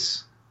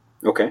Maurice.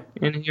 Okay.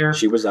 In here.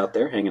 She was out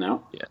there hanging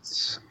out.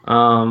 Yes.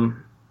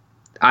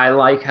 I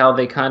like how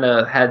they kind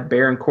of had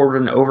Baron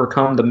Corbin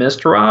overcome the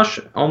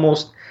Miztourage,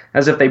 almost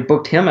as if they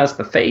booked him as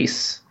the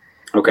face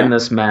in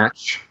this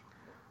match.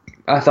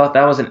 I thought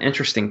that was an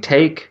interesting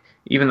take.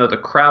 Even though the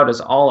crowd is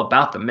all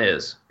about the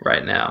Miz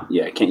right now.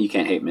 Yeah, you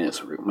can't hate Miz,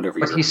 whatever.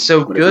 But he's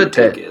so good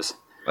that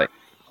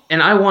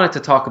and I wanted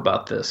to talk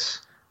about this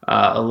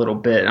a little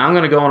bit. And I'm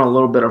going to go on a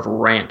little bit of a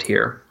rant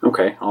here.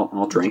 Okay,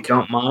 I'll drink. If you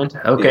don't mind?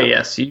 Okay,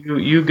 yes.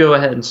 You go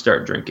ahead and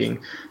start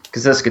drinking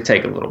because this could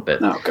take a little bit.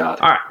 Oh God.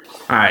 All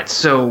right.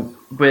 So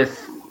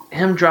with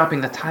him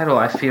dropping the title,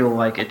 I feel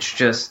like it's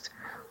just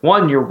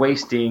one, you're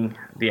wasting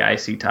the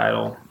IC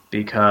title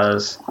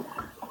because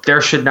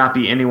there should not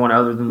be anyone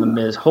other than the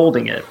Miz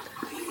holding it.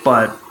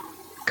 But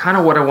kind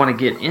of what I want to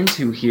get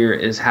into here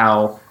is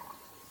how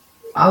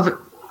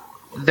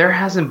there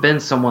hasn't been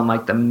someone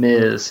like the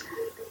Miz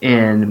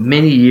in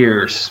many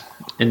years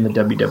in the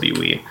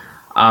WWE.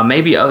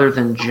 Maybe other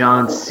than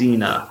John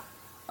Cena,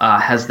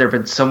 has there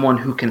been someone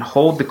who can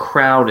hold the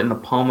crowd in the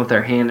palm of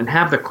their hand and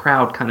have the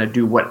crowd kind of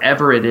do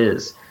whatever it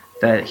is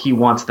that he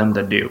wants them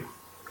to do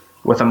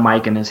with a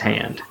mic in his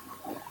hand?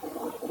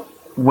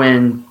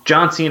 When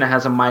John Cena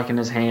has a mic in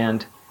his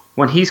hand,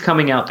 when he's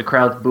coming out, the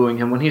crowd's booing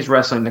him. When he's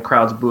wrestling, the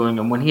crowd's booing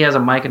him. When he has a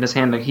mic in his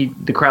hand,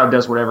 the crowd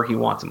does whatever he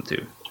wants him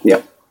to.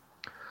 Yep.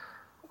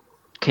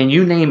 Can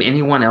you name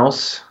anyone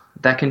else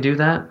that can do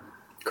that?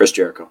 Chris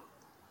Jericho.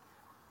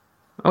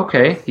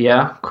 Okay,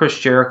 yeah, Chris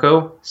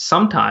Jericho.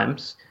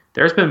 Sometimes.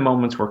 There's been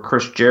moments where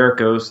Chris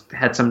Jericho's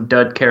had some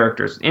dud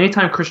characters.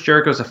 Anytime Chris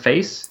Jericho's a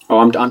face... Oh,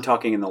 I'm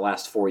talking in the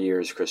last 4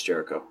 years, Chris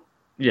Jericho.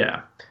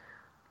 Yeah.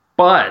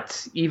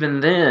 But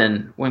even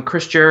then, when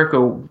Chris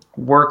Jericho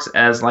works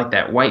as like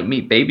that white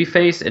meat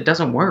babyface, it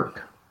doesn't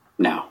work.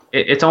 No.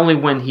 It's only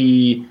when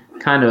he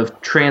kind of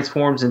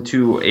transforms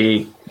into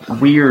a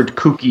weird,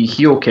 kooky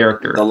heel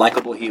character. The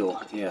likable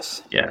heel,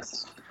 yes.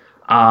 Yes.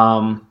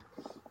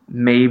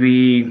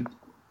 Maybe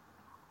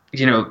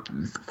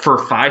for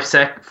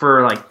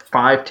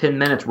 5-10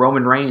 minutes,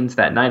 Roman Reigns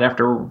that night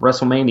after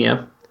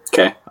WrestleMania.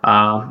 Okay.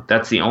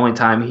 That's the only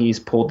time he's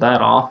pulled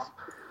that off.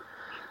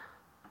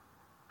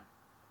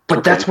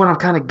 But that's what I'm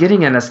kind of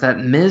getting at, is that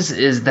Miz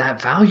is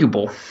that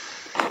valuable.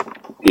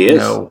 He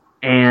is.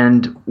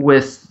 And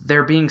with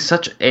there being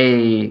such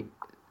a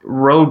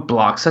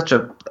roadblock, such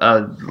a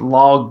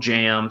log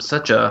jam,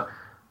 such a,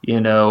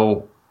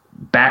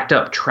 backed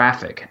up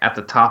traffic at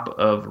the top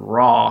of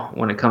Raw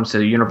when it comes to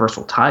the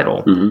Universal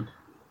title,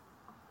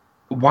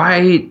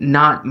 why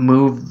not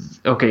move?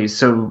 Okay,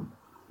 so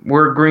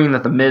we're agreeing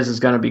that The Miz is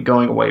going to be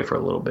going away for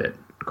a little bit,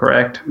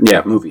 correct?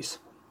 Yeah, movies.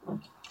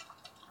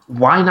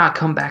 Why not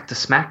come back to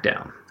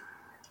SmackDown?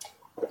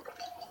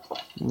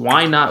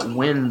 Why not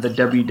win the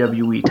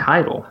WWE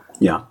title?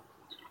 Yeah.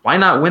 Why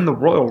not win the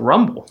Royal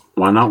Rumble?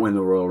 Why not win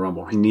the Royal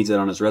Rumble? He needs it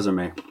on his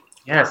resume.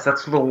 Yes,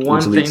 that's the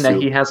one thing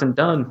that he hasn't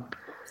done.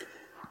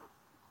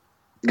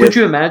 Could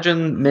you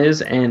imagine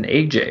Miz and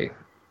AJ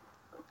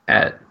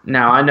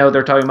now I know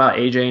they're talking about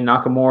AJ and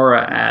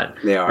Nakamura at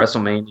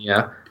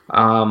WrestleMania.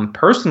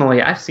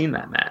 Personally, I've seen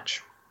that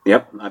match.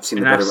 Yep, I've seen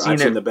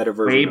the better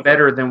version. Way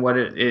better than what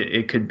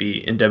it could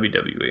be in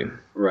WWE.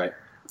 Right.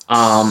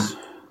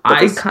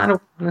 I kind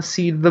of want to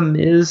see the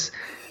Miz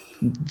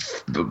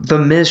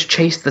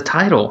chase the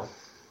title.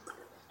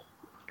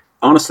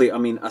 Honestly, I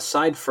mean,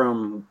 aside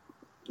from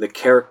the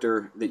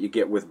character that you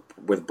get with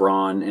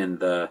Braun and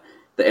the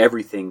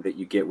everything that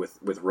you get with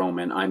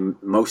Roman, I'm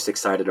most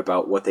excited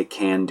about what they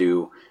can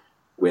do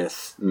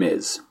with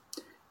Miz,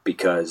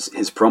 because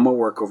his promo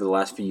work over the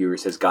last few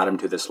years has got him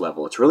to this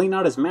level. It's really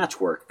not his match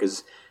work,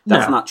 because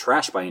that's not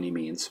trash by any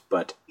means,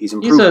 but he's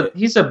improved.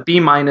 He's a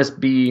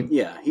B-.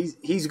 Yeah,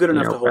 he's good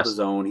enough to hold his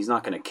own. He's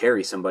not going to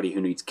carry somebody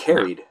who needs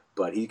carried,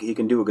 but he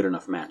can do a good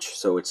enough match.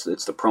 So it's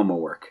the promo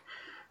work.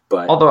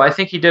 But although I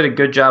think he did a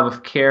good job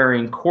of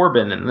carrying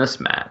Corbin in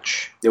this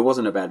match. It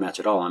wasn't a bad match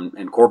at all,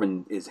 and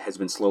Corbin has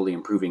been slowly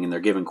improving, and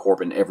they're giving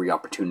Corbin every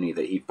opportunity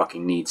that he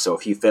fucking needs. So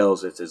if he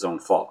fails, it's his own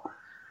fault.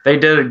 They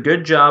did a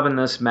good job in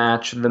this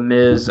match, The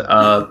Miz,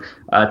 of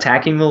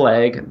attacking the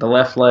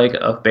left leg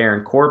of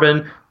Baron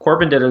Corbin.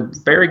 Corbin did a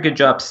very good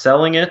job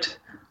selling it.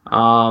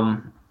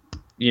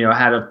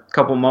 Had a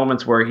couple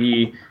moments where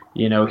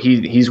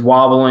he's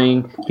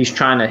wobbling, he's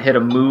trying to hit a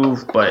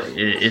move, but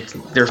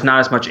there's not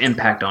as much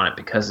impact on it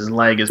because his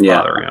leg is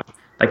bothering him.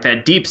 Like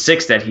that deep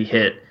six that he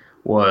hit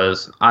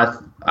was, I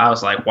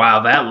was like, wow,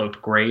 that looked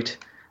great.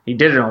 He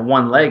did it on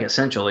one leg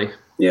essentially.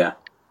 Yeah.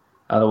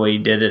 The way he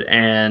did it,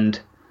 and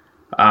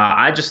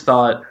I just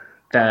thought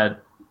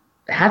that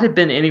had it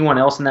been anyone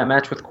else in that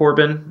match with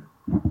Corbin,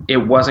 it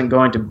wasn't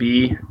going to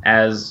be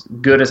as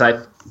good as I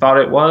thought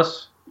it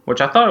was,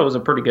 which I thought it was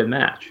a pretty good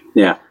match.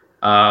 Yeah.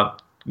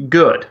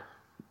 Good.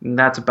 And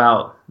that's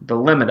about the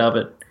limit of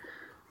it.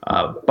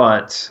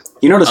 But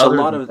you notice a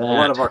lot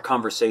of our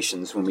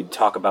conversations when we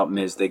talk about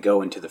Miz, they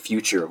go into the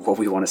future of what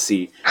we want to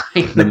see.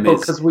 I know,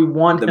 because we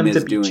want him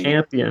to be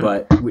champion.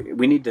 But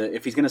we need to,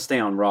 if he's going to stay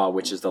on Raw,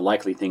 which is the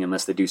likely thing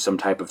unless they do some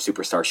type of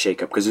superstar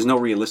shakeup, because there's no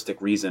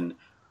realistic reason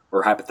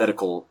or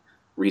hypothetical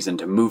reason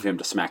to move him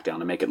to SmackDown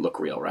to make it look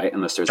real, right?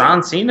 Unless there's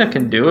John Cena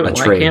can do it.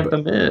 Why can't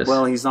The Miz?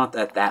 Well, he's not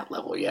at that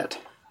level yet.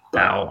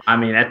 No, I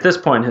mean, at this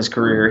point in his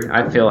career,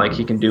 I feel like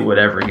he can do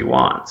whatever he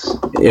wants.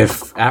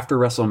 If after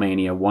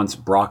WrestleMania, once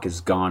Brock is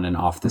gone and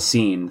off the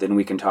scene, then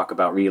we can talk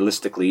about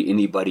realistically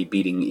anybody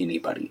beating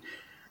anybody.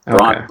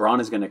 Braun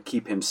is going to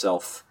keep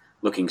himself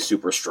looking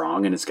super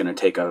strong, and it's going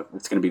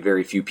to be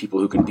very few people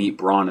who can beat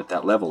Braun at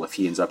that level if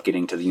he ends up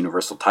getting to the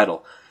Universal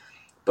title.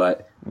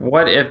 But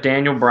what if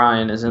Daniel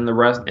Bryan is in the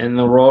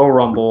Royal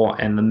Rumble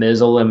and The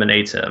Miz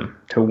eliminates him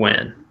to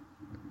win?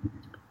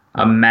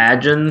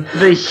 Imagine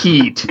the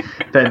heat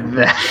that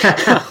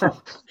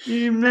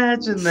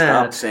imagine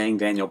that. Stop saying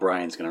Daniel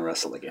Bryan's going to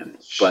wrestle again.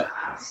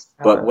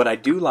 But what I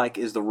do like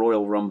is the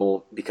Royal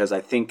Rumble, because I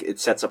think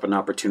it sets up an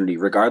opportunity,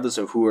 regardless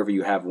of whoever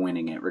you have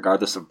winning it,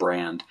 regardless of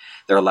brand,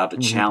 they're allowed to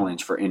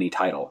challenge for any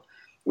title,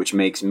 which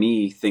makes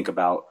me think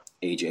about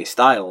AJ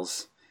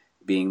Styles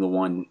being the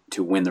one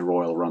to win the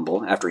Royal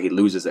Rumble after he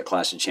loses at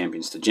Clash of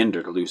Champions to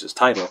Jinder to lose his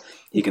title.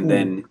 He can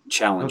then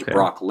challenge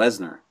Brock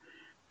Lesnar,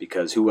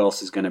 because who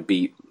else is going to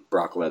beat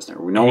Brock Lesnar?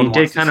 He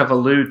did kind of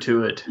allude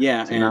to it.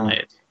 Yeah,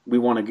 tonight.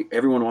 And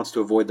everyone wants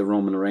to avoid the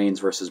Roman Reigns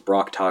versus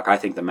Brock talk. I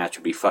think the match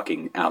would be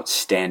fucking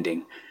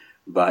outstanding,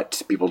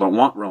 but people don't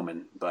want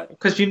Roman. But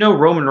because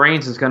Roman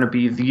Reigns is going to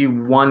be the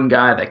one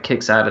guy that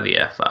kicks out of the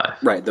F5.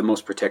 Right, the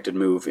most protected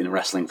move in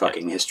wrestling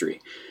fucking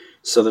history.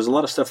 So there's a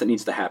lot of stuff that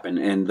needs to happen,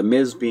 and The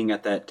Miz being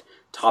at that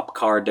top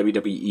card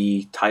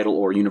WWE title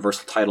or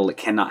Universal title, it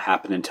cannot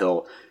happen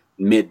until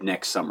mid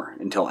next summer,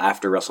 until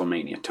after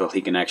WrestleMania, until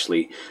he can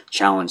actually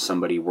challenge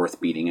somebody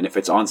worth beating. And if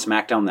it's on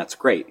SmackDown, that's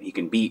great. He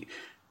can beat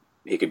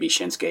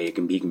Shinsuke, he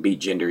can beat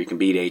Jinder, he can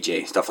beat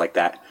AJ, stuff like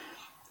that.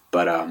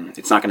 But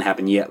it's not going to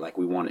happen yet like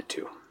we want it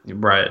to.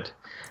 Right.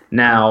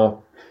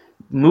 Now,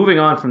 moving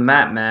on from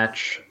that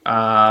match.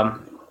 Tag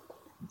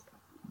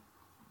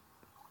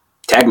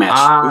match,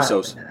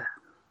 Usos.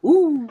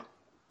 Woo!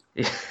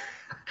 The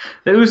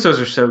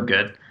Usos are so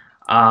good.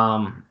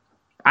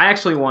 I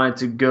actually wanted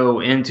to go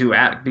into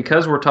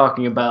because we're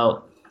talking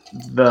about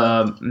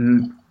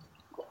the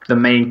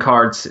main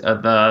cards,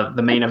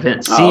 the main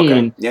event scene.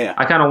 Okay. Yeah.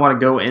 I kind of want to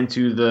go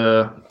into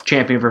the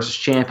champion versus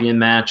champion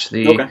match,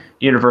 the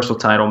Universal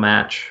title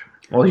match.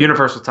 Well,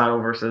 Universal title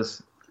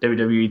versus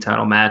WWE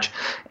title match.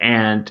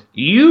 And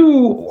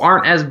you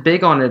aren't as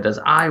big on it as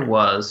I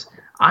was.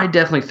 I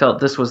definitely felt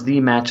this was the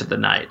match of the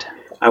night.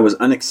 I was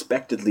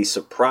unexpectedly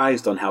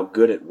surprised on how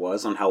good it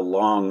was, on how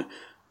long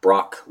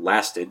Brock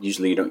lasted.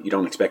 Usually you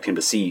don't expect him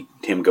to see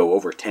him go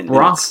over 10 minutes.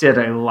 Brock did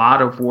a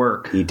lot of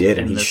work. He did,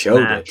 and he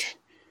showed it.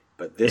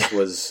 But this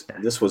was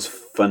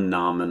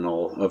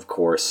phenomenal, of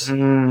course.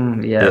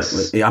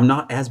 Yes. I'm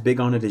not as big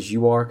on it as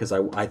you are, because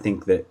I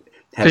think that...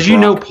 Because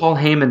Paul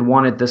Heyman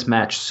wanted this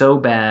match so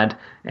bad,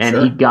 and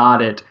he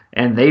got it,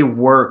 and they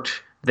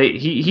worked...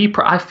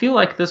 I feel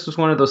like this was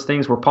one of those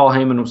things where Paul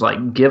Heyman was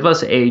like, give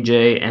us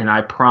AJ, and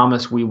I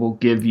promise we will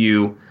give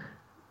you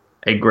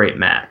a great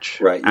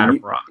match out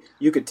of Brock.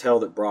 You could tell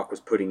that Brock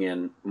was putting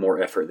in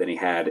more effort than he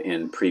had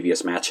in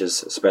previous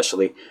matches,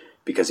 especially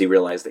because he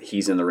realized that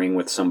he's in the ring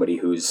with somebody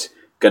who's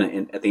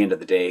going to, at the end of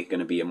the day,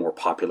 going to be a more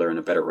popular and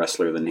a better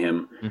wrestler than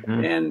him.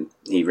 Mm-hmm. And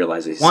he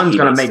realizes... One's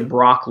going to make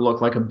Brock look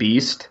like a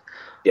beast.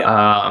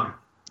 Yeah.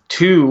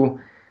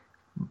 Two...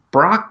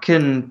 Brock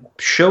can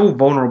show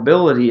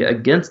vulnerability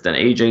against an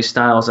AJ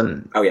Styles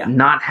and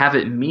not have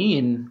it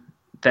mean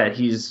that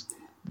he's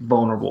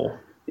vulnerable.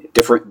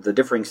 The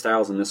differing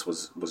styles in this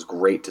was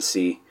great to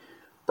see.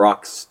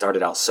 Brock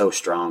started out so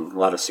strong. A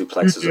lot of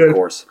suplexes, of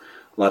course.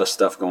 A lot of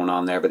stuff going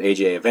on there. But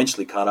AJ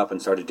eventually caught up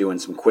and started doing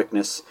some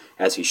quickness,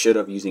 as he should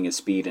have, using his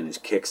speed and his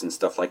kicks and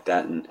stuff like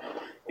that. And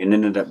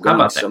ended up going...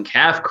 How about that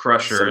calf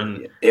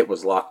crusher? It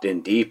was locked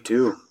in deep,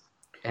 too.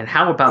 And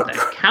how about that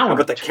counter? How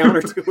about the counter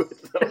to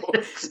it, though?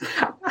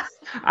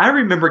 I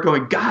remember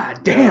going,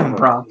 God damn,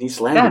 Brock. He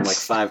slammed him like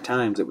 5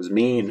 times. It was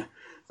mean.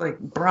 It's like,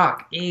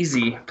 Brock,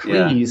 easy,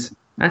 please. Yeah.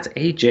 That's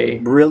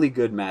AJ. Really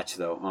good match,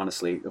 though,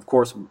 honestly. Of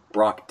course,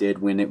 Brock did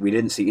win it. We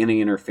didn't see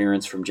any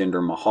interference from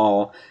Jinder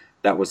Mahal.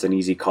 That was an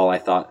easy call. I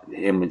thought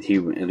he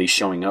at least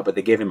showing up, but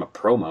they gave him a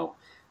promo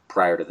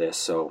prior to this.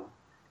 So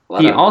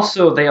they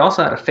also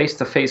had a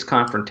face-to-face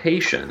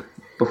confrontation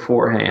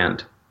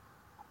beforehand.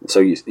 So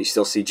you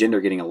still see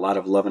Jinder getting a lot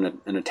of love and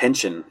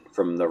attention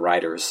from the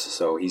writers.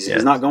 So he's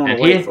not going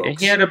away,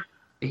 folks.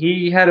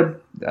 He had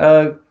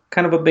a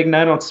kind of a big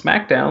night on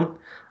SmackDown,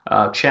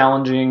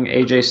 challenging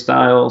AJ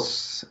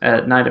Styles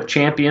at Night of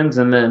Champions,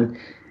 and then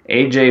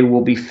AJ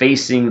will be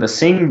facing the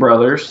Singh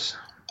brothers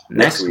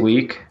next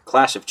week.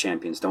 Clash of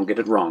Champions. Don't get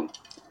it wrong.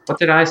 What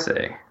did I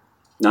say?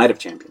 Night of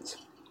Champions.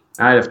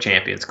 Night of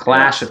Champions.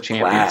 Clash of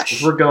Champions.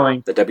 Because we're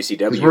going the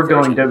WCW. We're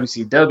going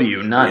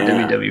WCW, not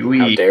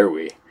WWE. How dare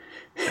we?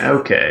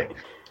 Okay.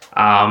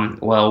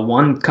 Well,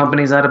 one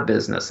company's out of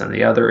business and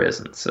the other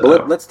isn't. So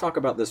let's talk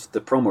about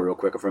the promo real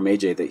quick from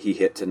AJ that he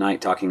hit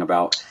tonight, talking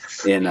about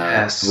in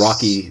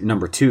Rocky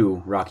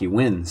 #2, Rocky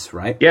wins,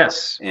 right?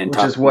 Yes, and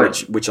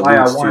which why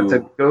I wanted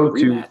to go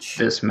to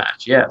this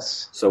match.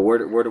 Yes. So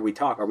where do we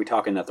talk? Are we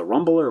talking at the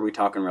Rumble or are we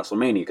talking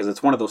WrestleMania? Because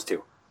it's one of those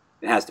two.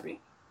 It has to be.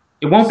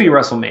 It won't be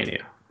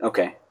WrestleMania.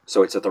 Okay,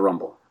 so it's at the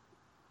Rumble.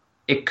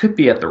 It could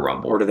be at the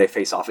Rumble. Or do they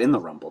face off in the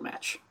Rumble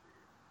match?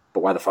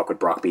 But why the fuck would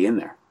Brock be in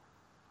there?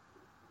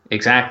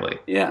 Exactly.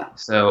 Yeah.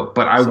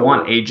 But I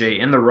want AJ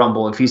in the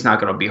Rumble if he's not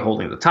going to be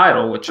holding the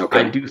title, which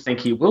I do think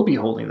he will be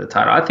holding the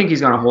title. I think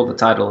he's going to hold the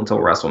title until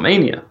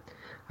WrestleMania.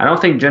 I don't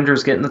think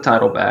Jinder's getting the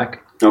title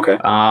back. Okay.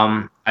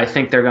 I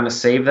think they're going to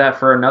save that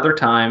for another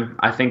time.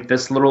 I think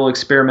this little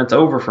experiment's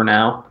over for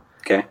now.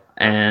 Okay.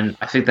 And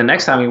I think the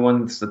next time he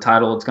wins the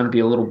title, it's going to be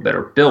a little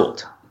better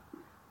built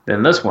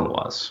than this one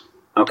was.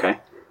 Okay.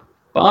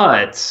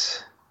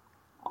 But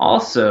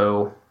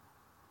also,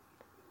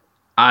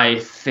 I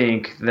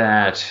think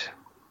that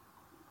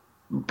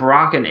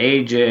Brock and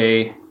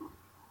AJ,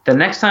 the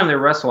next time they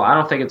wrestle, I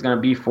don't think it's going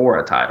to be for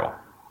a title.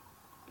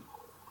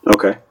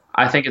 Okay.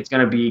 I think it's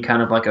going to be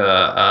kind of like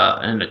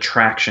an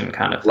attraction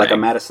kind of thing. Like a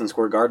Madison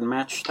Square Garden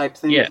match type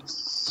thing?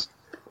 Yes.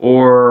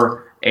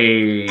 Or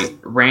a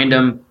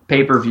random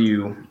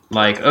pay-per-view,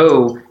 like,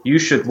 oh, you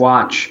should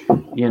watch,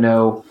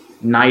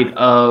 Night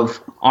of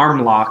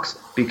Arm Locks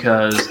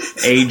because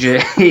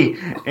AJ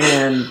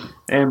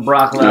and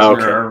Brock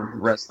Lesnar are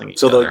wrestling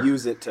each other. So they'll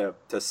use it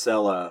to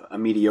sell a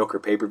mediocre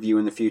pay-per-view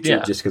in the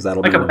future, just because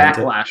that'll like be a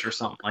Backlash or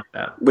something like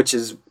that. Which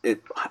is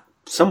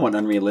somewhat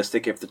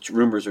unrealistic if the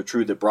rumors are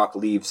true that Brock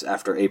leaves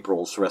after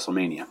April's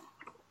WrestleMania,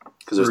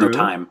 because there's no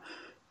time.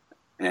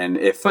 And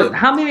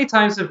how many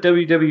times have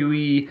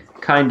WWE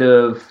kind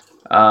of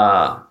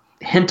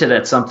hinted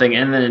at something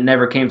and then it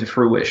never came to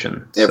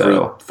fruition? Every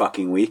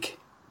fucking week.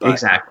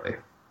 Exactly.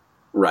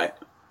 Right.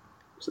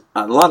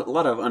 A lot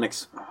of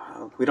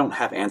we don't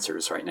have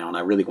answers right now, and I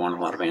really want a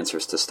lot of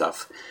answers to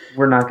stuff.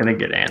 We're not going to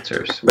get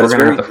answers. But we're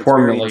going to have to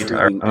formulate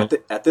our own.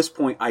 At this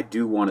point, I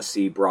do want to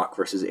see Brock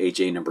versus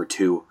AJ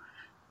 #2,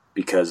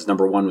 because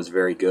 #1 was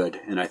very good,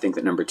 and I think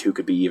that #2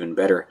 could be even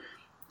better.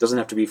 Doesn't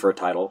have to be for a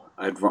title.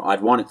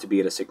 I'd want it to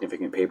be at a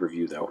significant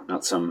pay-per-view, though,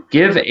 not some...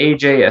 Give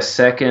AJ a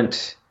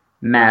second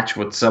match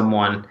with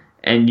someone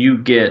and you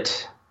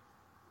get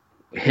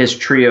his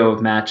trio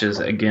of matches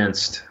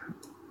against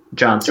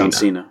John Cena. John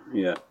Cena,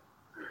 yeah.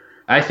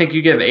 I think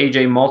you give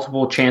AJ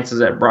multiple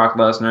chances at Brock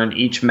Lesnar, and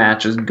each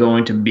match is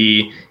going to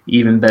be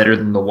even better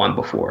than the one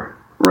before.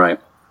 Right.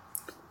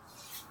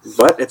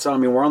 But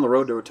we're on the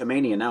road to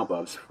Mania now,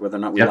 Bubs. Whether or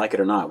not we like it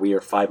or not, we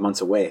are 5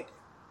 months away.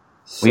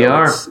 So we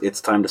are.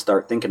 It's time to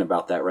start thinking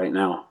about that right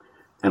now.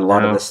 And a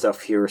lot of this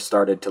stuff here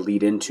started to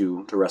lead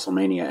into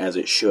WrestleMania, as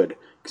it should,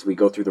 because we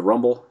go through the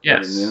Rumble,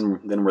 and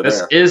then we're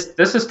there.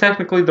 This is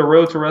technically the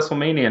road to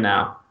WrestleMania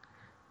now.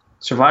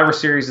 Survivor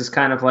Series is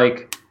kind of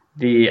like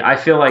I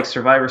feel like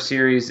Survivor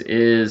Series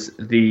is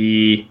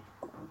the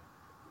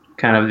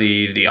kind of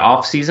the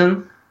off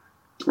season,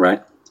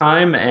 right?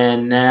 Time,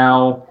 and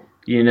now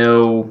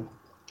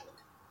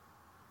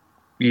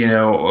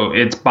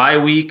it's bye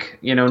week.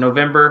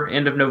 November,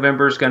 end of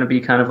November is going to be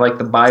kind of like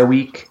the bye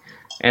week.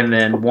 And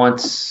then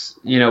once,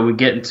 we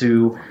get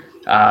into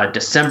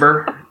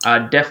December,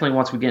 definitely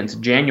once we get into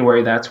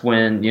January, that's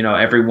when,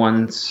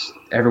 everyone's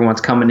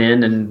coming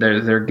in and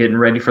they're getting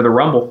ready for the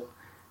Rumble.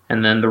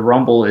 And then the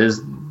Rumble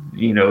is,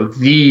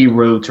 the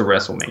road to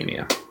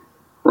WrestleMania.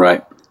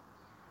 Right.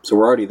 So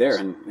we're already there,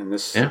 and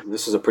this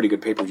is a pretty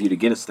good pay-per-view to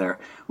get us there.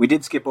 We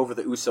did skip over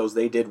the Usos.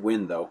 They did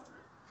win, though.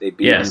 They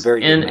beat in a very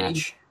good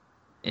match.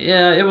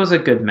 Yeah, it was a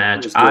good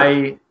match.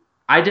 I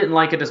didn't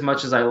like it as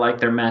much as I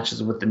liked their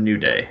matches with the New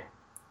Day.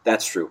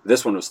 That's true.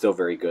 This one was still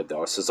very good,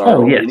 though.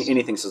 Cesaro,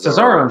 anything Cesaro.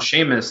 Cesaro and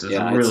Sheamus is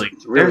really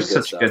they're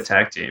such a good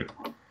tag team.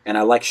 And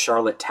I like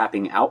Charlotte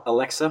tapping out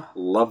Alexa.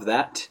 Love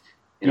that.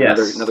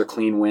 Another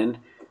clean win.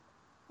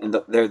 And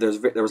there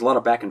was a lot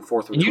of back and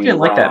forth. And you didn't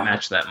like that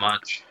match that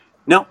much.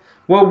 No.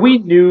 Well, we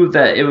knew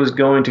that it was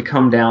going to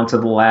come down to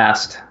the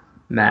last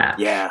match.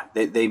 Yeah,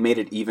 they made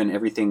it even.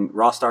 Everything.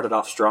 Raw started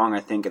off strong, I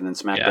think, and then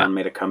SmackDown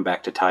made a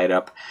comeback to tie it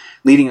up,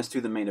 leading us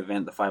to the main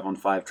event, the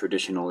 5-on-5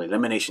 traditional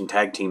elimination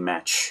tag team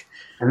match.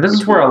 And this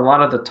is where a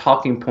lot of the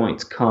talking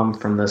points come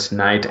from this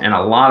night, and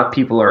a lot of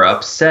people are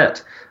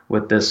upset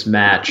with this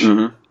match.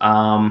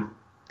 Mm-hmm.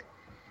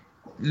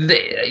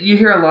 You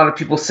hear a lot of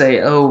people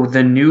say, "Oh,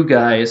 the new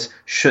guys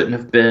shouldn't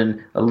have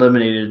been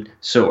eliminated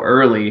so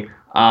early."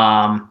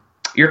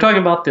 You're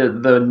talking about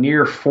the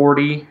near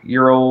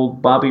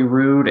 40-year-old Bobby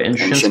Roode and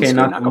Shinsuke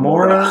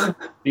Nakamura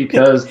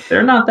because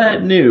they're not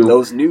that new.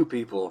 Those new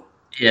people.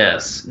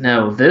 Yes.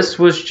 No, this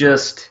was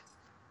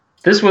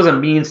a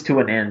means to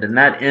an end, and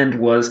that end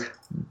was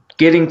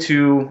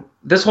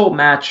this whole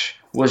match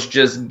was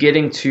just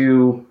getting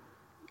to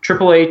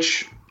Triple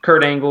H,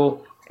 Kurt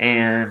Angle,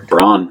 and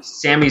Braun.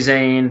 Sami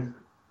Zayn,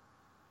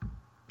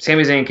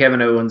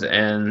 Kevin Owens,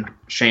 and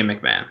Shane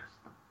McMahon,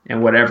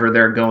 and whatever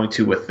they're going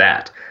to with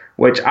that.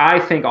 Which I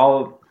think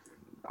all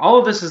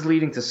of this is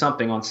leading to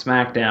something on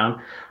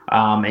SmackDown,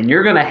 and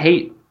you're going to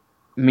hate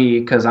me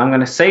because I'm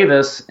going to say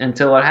this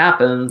until it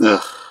happens.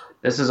 Ugh.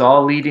 This is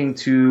all leading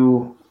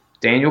to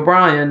Daniel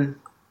Bryan.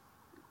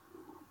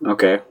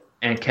 Okay.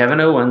 And Kevin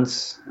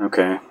Owens.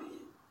 Okay.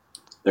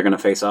 They're going to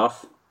face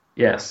off?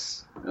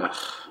 Yes. Ugh,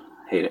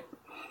 hate it.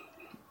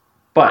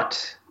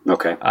 But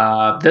okay.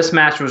 This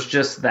match was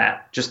just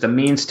that, just a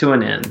means to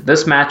an end.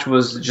 This match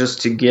was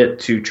just to get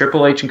to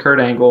Triple H and Kurt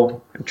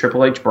Angle, and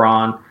Triple H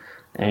Braun,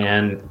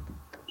 and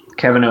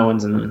Kevin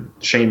Owens and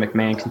Shane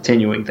McMahon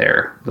continuing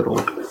their little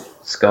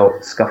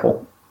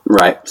scuffle.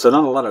 Right. So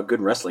not a lot of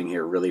good wrestling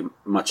here, really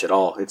much at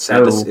all. It's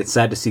sad. It's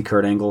sad to see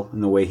Kurt Angle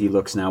in the way he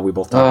looks now. We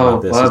both talked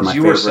about this. Bubs, my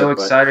you favorite, were so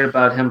excited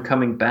about him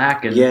coming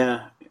back,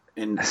 and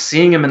and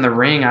seeing him in the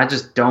ring, I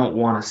just don't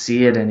want to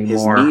see it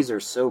anymore. His knees are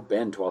so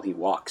bent while he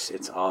walks.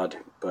 It's odd,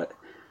 but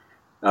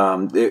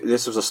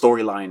this was a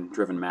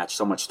storyline-driven match.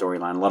 So much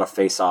storyline, a lot of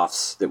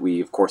face-offs that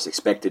we, of course,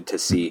 expected to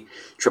see.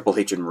 Triple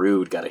H and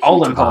Roode got a huge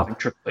all involving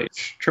Triple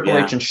H, Triple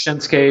H and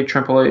Shinsuke,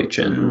 Triple H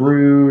and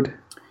Roode,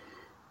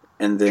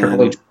 and then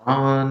Triple H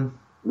Braun.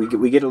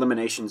 We get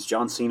eliminations.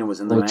 John Cena was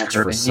in the match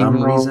for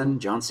some reason.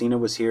 John Cena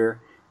was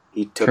here.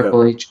 He took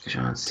Triple H,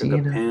 John Cena.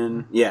 Took a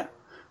pin. Yeah,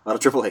 a lot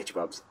of Triple H,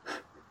 Bubs.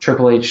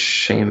 Triple H,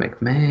 Shane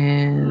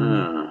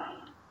McMahon.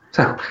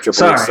 Triple H,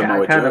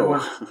 Samoa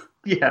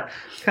Joe.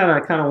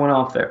 Kind of went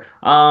off there.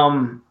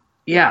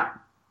 A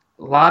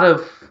lot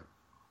of.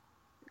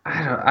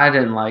 I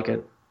didn't like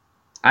it.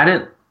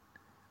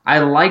 I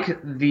like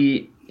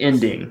the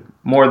ending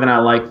more than I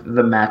liked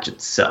the match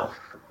itself.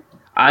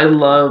 I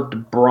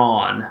loved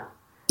Braun.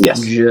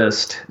 Yes.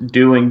 Just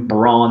doing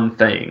Braun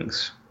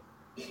things,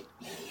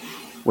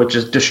 which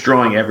is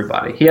destroying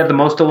everybody. He had the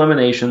most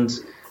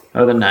eliminations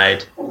of the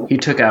night. He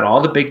took out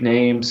all the big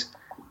names,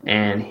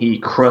 and he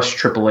crushed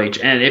Triple H.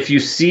 And if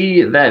you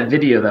see that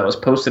video that was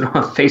posted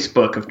on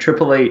Facebook of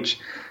Triple H,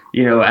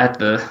 at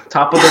the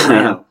top of the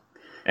ramp,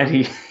 and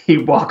he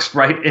walks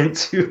right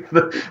into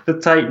the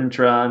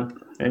Titantron,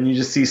 and you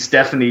just see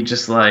Stephanie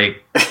just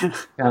like, kind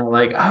of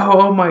like,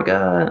 oh my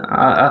God.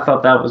 I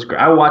thought that was great.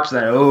 I watched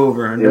that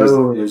over and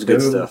over. It was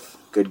good stuff.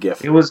 Good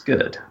gift. It was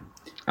good.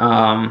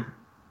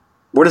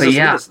 Where does this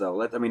lead us,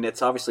 though? I mean,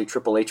 it's obviously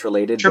Triple H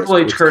related. Triple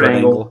H, Kurt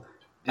Angle.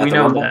 We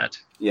know Rumble. that.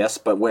 Yes,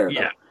 but where?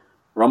 Yeah.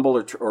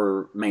 Rumble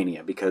or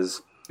Mania?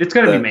 Because It's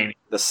going to be Mania.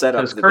 The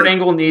setup. Because Kurt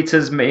Angle needs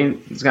his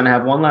main. He's going to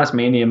have one last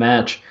Mania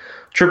match.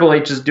 Triple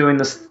H is doing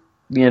this,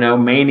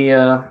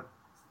 Mania,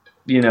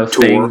 tour.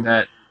 thing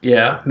that,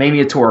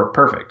 Mania tour.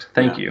 Perfect.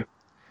 Thank you.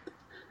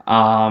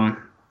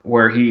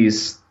 Where he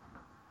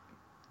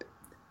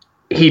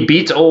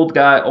beats old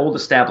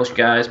established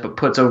guys, but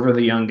puts over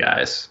the young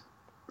guys.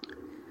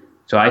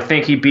 So I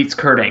think he beats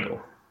Kurt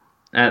Angle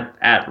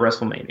at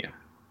WrestleMania.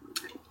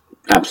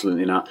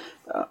 Absolutely not.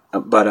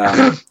 But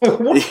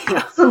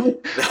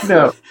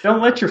no,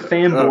 don't let your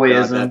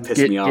fanboyism that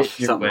pissed me off.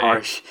 Something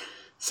harsh.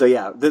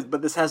 So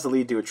but this has to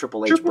lead to a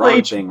Triple H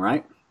Braun thing,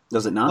 right?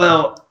 Does it not?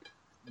 Well,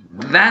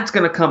 that's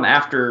going to come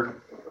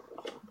after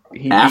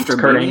he beats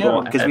Kurt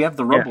Angle, because we have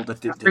the Rumble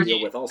to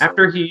deal with also.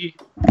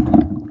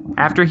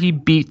 After he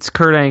beats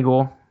Kurt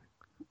Angle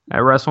at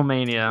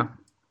WrestleMania,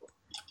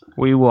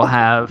 we will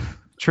have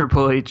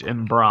Triple H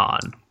and Braun.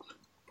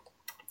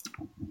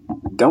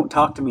 Don't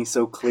talk to me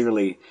so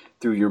clearly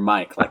through your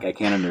mic like I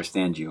can't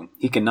understand you.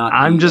 He cannot.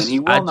 I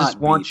just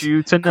want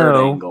you to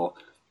know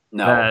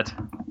that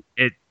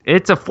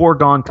it's a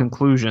foregone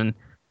conclusion.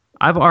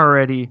 I've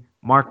already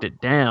marked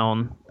it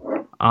down.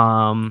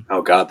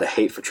 Oh God, the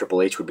hate for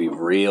Triple H would be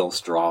real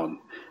strong.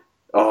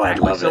 Oh, I'd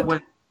love it. So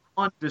when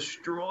Braun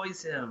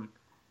destroys him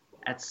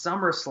at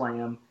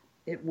SummerSlam,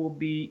 it will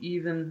be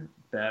even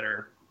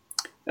better.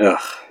 Ugh.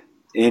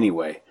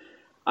 Anyway,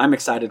 I'm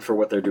excited for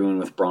what they're doing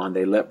with Braun.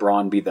 They let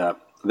Braun be the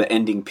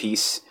ending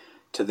piece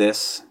to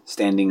this.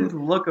 His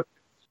look of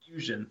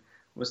confusion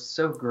was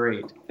so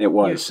great. It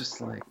was. He was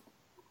just like,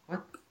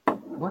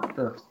 what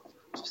the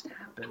just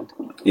happened?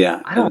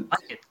 Yeah. I don't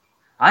like it.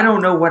 I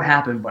don't know what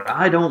happened, but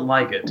I don't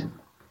like it.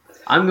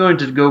 I'm going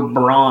to go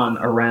Braun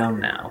around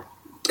now.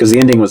 Because the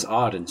ending was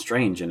odd and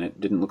strange, and it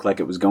didn't look like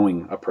it was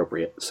going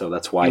appropriate. So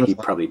that's why he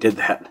probably did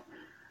that.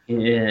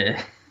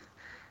 Yeah.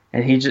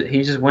 And he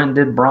just went and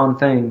did Braun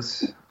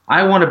things.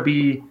 I want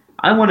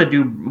to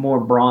do more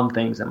Braun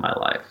things in my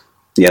life.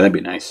 Yeah, that'd be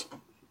nice.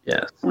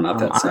 Yes. We're not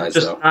that size,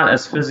 just not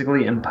as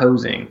physically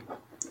imposing.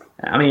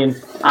 I mean,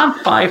 I'm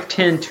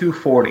 5'10",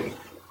 240.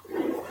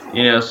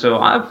 So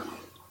I've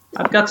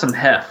got some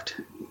heft.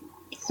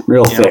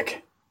 Real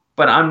thick.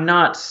 But I'm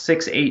not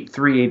 6'8",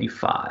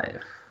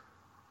 385.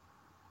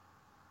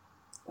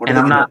 And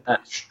I'm not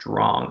that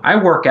strong. I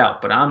work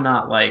out, but I'm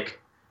not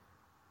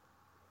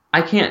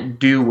I can't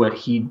do what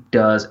he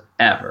does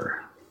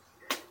ever.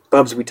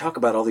 Bubs, we talk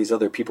about all these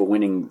other people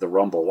winning the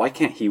Rumble. Why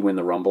can't he win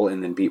the Rumble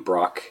and then beat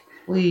Brock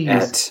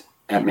at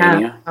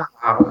Mania?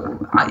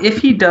 If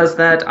he does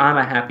that, I'm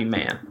a happy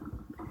man.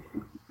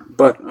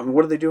 But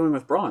what are they doing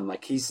with Braun?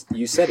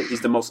 You said it.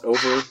 He's the most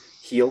over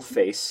heel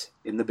face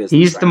in the business.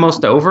 He's the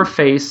most over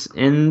face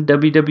in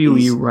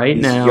WWE right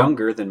now. He's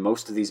younger than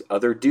most of these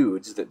other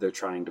dudes that they're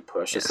trying to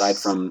push. Yes. Aside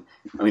from,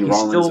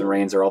 Rollins and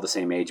Reigns are all the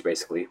same age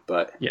basically.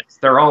 But yes,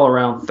 they're all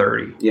around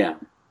 30. Yeah.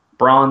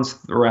 Braun's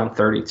around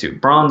 32.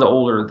 Braun's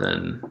older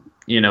than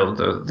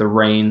the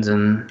Reigns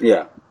and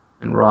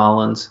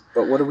Rollins.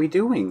 But what are we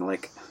doing?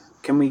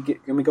 Can we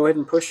go ahead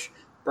and push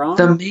Braun?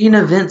 The main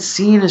event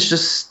scene is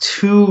just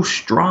too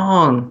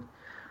strong.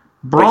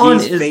 Braun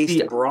is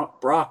faced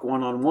Brock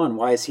 1-on-1.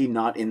 Why is he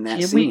not in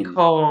that scene? Can we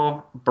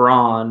call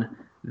Braun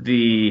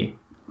the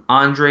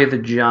Andre the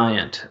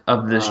Giant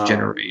of this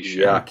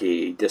generation?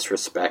 Yucky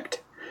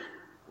disrespect.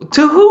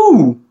 To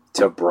who?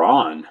 To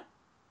Braun.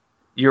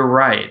 You're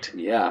right.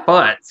 Yeah.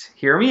 But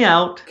hear me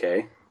out.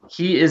 Okay.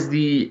 He is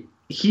the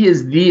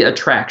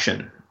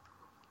attraction.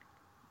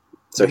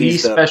 So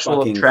he's the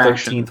special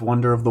attraction. 13th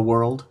wonder of the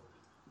world.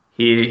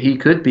 He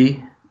could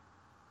be.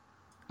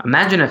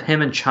 Imagine if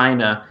him and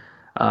China,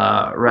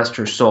 rest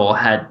her soul,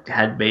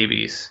 had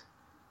babies.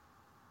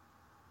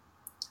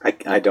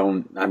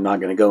 I'm not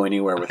going to go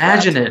anywhere with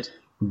Imagine that. it.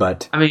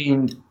 But I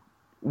mean,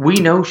 we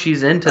know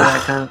she's into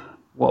that kind of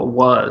what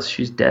was.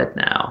 She's dead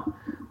now.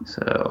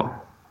 So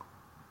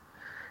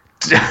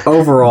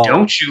overall,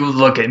 don't you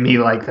look at me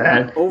like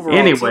that. Overall,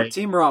 anyway,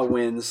 Team Raw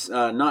wins.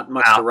 Not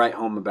much to write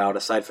home about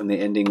aside from the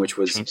ending, which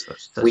was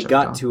we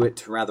got to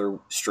it rather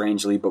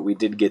strangely, but we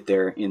did get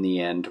there in the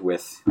end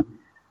with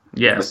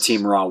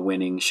Team Raw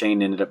winning.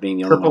 Shane ended up being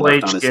the only one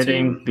left on his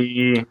team.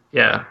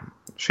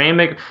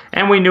 Shane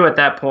and we knew at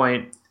that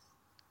point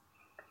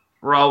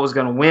Raw was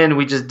going to win.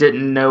 We just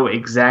didn't know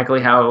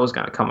exactly how it was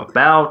going to come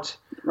about.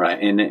 Right,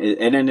 and it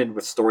ended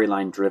with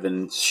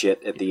storyline-driven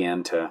shit at the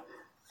end to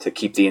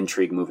keep the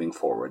intrigue moving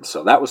forward.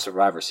 So that was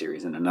Survivor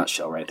Series in a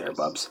nutshell right there,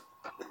 Bubs.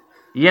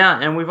 Yeah,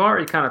 and we've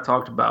already kind of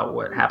talked about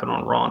what happened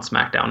on Raw and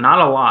SmackDown. Not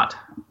a lot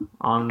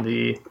on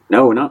the...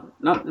 No,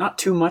 not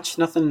too much.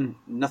 Nothing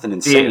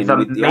insane.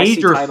 The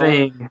major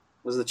thing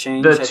was the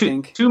change, I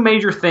think. Two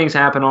major things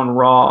happened on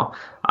Raw,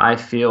 I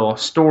feel.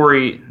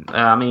 Newsworthy.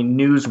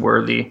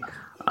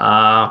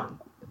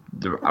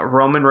 The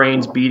Roman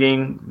Reigns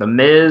beating The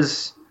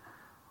Miz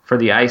for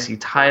the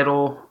IC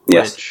title,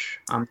 which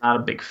I'm not a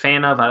big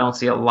fan of. I don't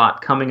see a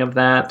lot coming of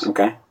that.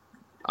 Okay.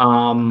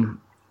 And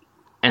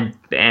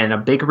a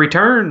big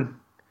return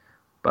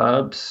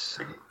Bubs.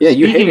 Yeah,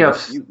 you Speaking hated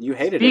of it. You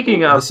hated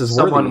speaking it. of This is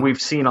someone worthy.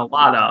 we've seen a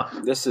lot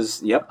of. This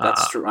is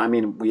that's true. I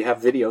mean, we have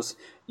videos.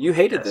 You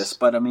hated Yes. this,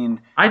 but I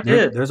mean, I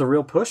did. there's a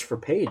real push for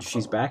Paige.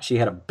 She's back. She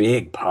had a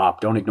big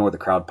pop. Don't ignore the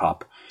crowd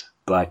pop.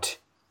 But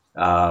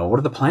what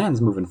are the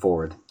plans moving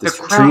forward? This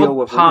The trio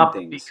crowd of popped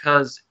women things.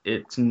 because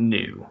it's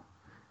new.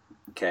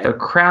 Okay. The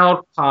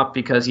crowd popped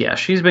because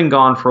she's been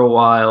gone for a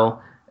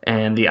while,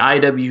 and the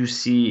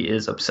IWC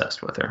is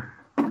obsessed with her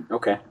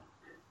Okay.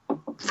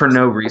 for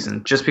no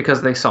reason, just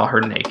because they saw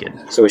her naked.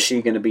 So is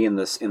she going to be in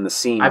the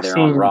scene I've there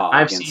on Raw?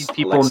 seen against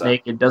people Alexa?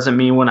 naked. Doesn't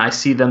mean when I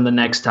see them the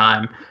next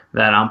time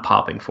that I'm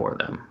popping for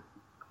them.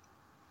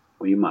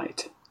 Well, you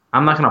might.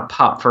 I'm not gonna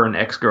pop for an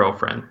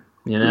ex-girlfriend,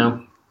 you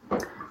know.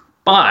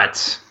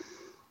 But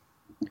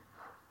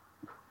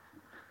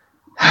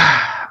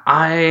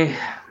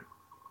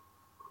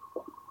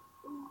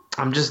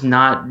I'm just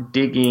not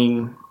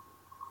digging.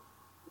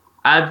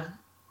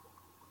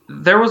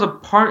 There was a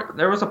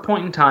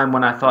point in time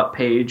when I thought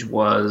Paige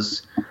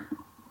was,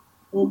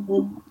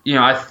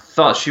 I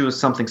thought she was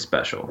something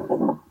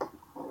special.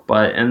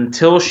 But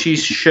until she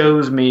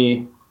shows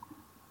me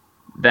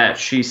that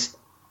she's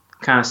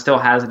kind of still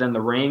has it in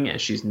the ring and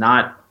she's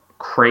not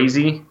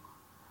crazy,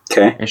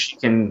 Okay. and she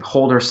can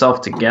hold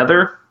herself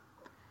together,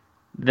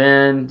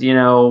 then,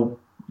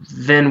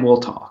 then we'll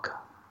talk.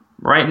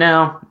 Right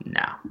now,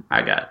 no.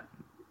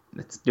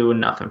 It's doing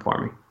nothing for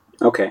me.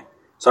 Okay.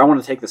 So I want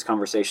to take this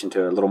conversation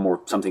to a little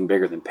more something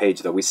bigger than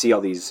Paige, though. We see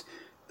all the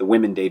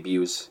women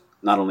debuts,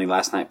 not only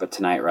last night, but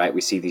tonight, right?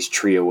 We see these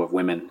trio of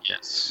women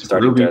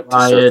starting to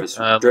surface,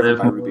 driven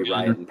by Ruby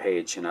Riott and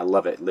Paige, and I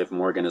love it. Liv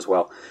Morgan as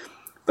well.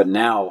 But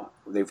now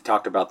they've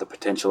talked about the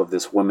potential of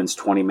this women's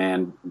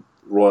 20-man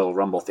Royal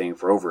Rumble thing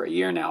for over a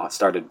year now. It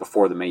started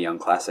before the Mae Young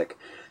Classic.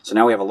 So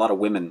now we have a lot of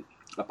women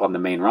up on the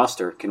main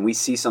roster. Can we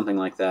see something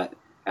like that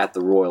at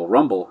the Royal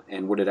Rumble?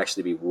 And would it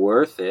actually be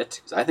worth it?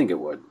 Because I think it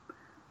would.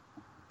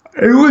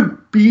 It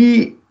would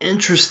be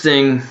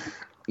interesting.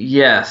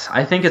 Yes.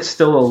 I think it's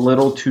still a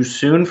little too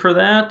soon for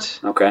that.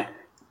 Okay.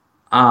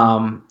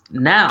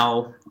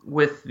 Now,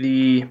 with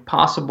the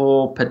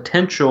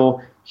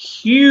potential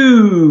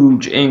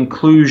huge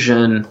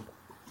inclusion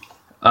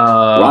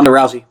of Ronda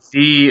Rousey,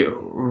 the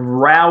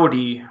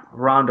rowdy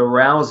Ronda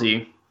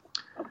Rousey,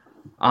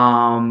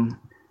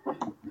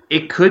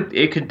 it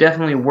could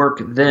definitely work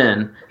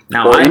then.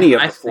 Now, or any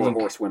of the four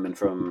horsewomen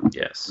from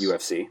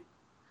UFC.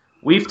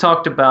 We've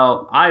talked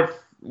about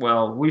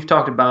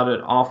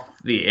it off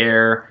the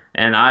air,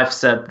 and I've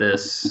said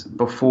this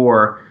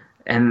before,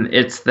 and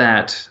it's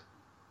that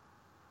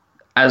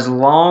as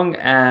long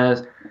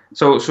as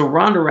so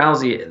Ronda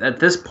Rousey at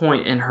this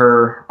point in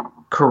her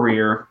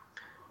career,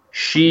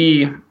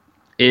 she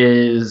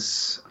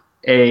is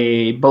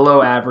a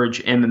below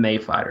average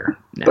MMA fighter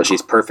now. But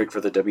she's perfect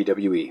for the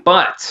WWE.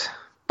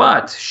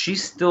 But she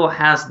still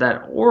has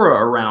that aura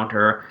around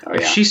her.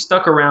 If she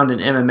stuck around in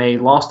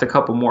MMA, lost a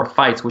couple more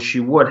fights, which she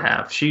would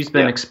have, she's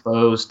been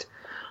exposed.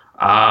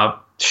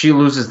 She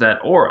loses that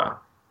aura.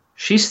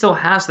 She still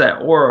has that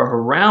aura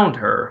around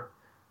her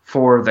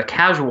for the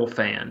casual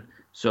fan.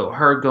 So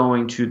her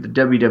going to the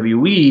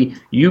WWE,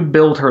 you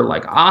build her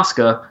like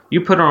Asuka.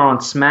 You put her on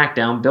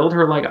SmackDown, build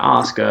her like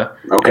Asuka.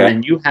 Okay. And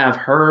then you have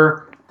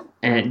her,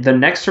 and the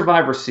next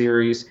Survivor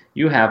Series,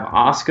 you have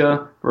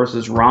Asuka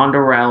versus Ronda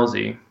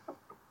Rousey.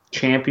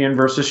 Champion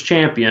versus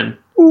champion.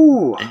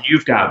 Ooh. And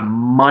you've got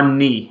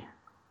money.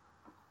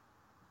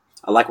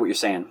 I like what you're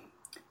saying.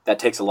 That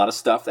takes a lot of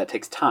stuff. That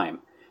takes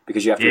time.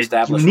 Because you have to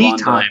establish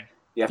Ronda. Time.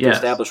 You have to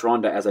establish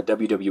Ronda as a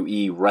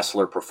WWE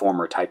wrestler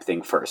performer type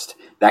thing first.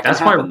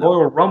 That's why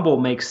Royal Rumble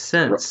makes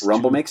sense.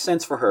 Rumble makes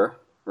sense for her,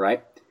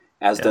 right?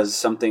 As does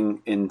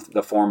something in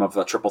the form of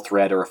a triple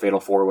threat or a fatal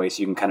four-way,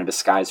 so you can kind of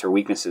disguise her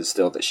weaknesses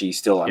still that she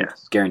still, I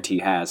guarantee,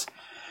 has.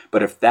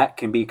 But if that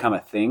can become a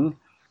thing,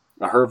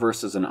 her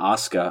versus an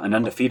Asuka, an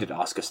undefeated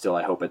Asuka still,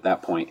 I hope at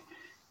that point,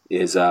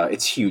 is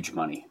it's huge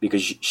money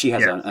because she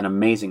has an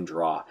amazing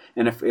draw.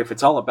 And if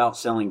it's all about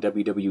selling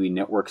WWE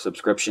Network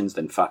subscriptions,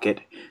 then fuck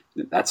it.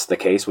 That's the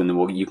case.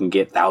 You can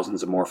get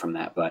thousands of more from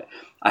that. But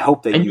I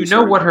hope they use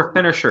her. What her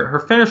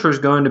finisher is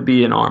going to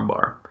be an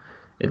armbar.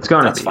 It's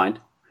going to be. That's fine.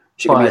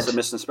 She can be a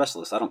submission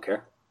specialist. I don't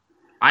care.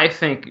 I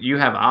think you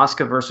have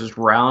Asuka versus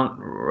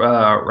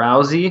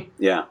Rousey.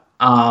 Yeah.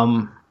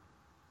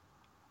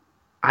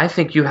 I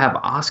think you have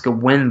Asuka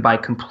win by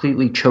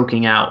completely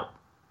choking out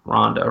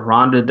Ronda.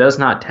 Ronda does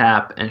not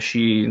tap, and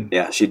she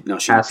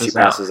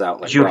passes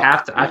out. Like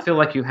Brock. I feel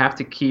like you have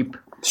to keep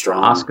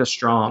Asuka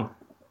strong.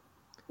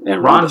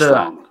 And Ronda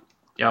strong.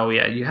 Oh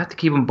yeah, you have to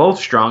keep them both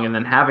strong, and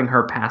then having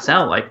her pass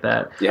out like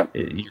that. Yep.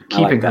 You're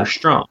keeping her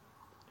strong.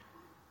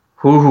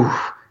 Whew,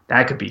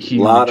 that could be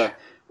huge.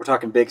 We're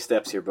talking big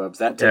steps here, Bubs.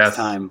 That takes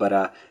time,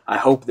 but I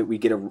hope that we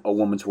get a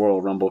women's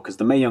Royal Rumble because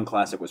the Mae Young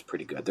Classic was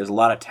pretty good. There's a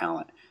lot of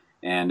talent.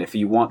 And if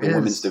you want the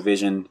women's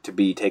division to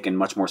be taken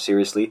much more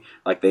seriously,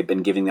 like they've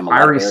been giving them a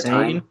lot of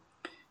airtime.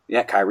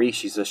 Yeah, Kairi,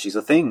 she's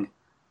a thing.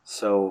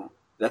 So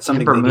that's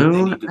something Ember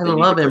Moon. I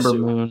love Ember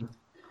Moon.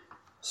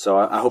 So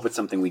I hope it's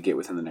something we get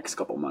within the next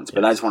couple months.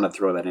 But I just want to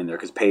throw that in there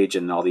because Paige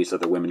and all these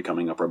other women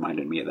coming up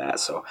reminded me of that.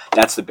 So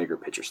that's the bigger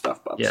picture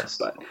stuff, Bubs. Yes,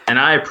 but and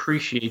I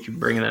appreciate you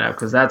bringing that up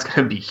because that's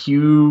going to be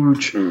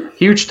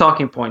huge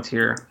talking points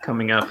here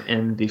coming up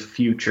in the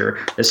future,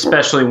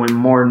 especially when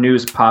more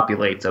news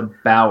populates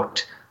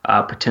about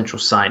potential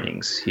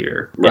signings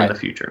here in the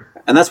future.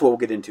 And that's what we'll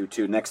get into,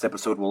 too. Next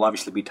episode, we'll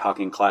obviously be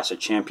talking Clash of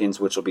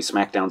Champions, which will be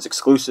SmackDown's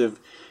exclusive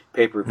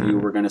pay-per-view.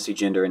 We're going to see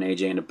Jinder and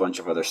AJ and a bunch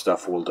of other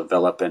stuff will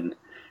develop, and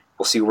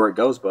we'll see where it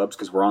goes, Bubs,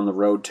 because we're on the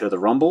road to the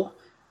Rumble,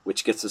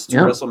 which gets us to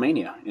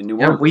WrestleMania in New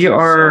Orleans. We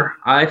are.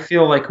 I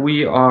feel like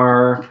we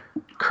are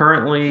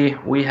currently,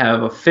 we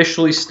have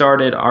officially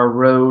started our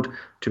road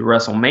to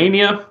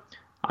WrestleMania.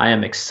 I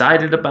am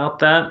excited about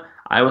that.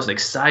 I was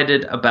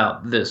excited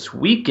about this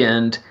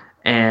weekend.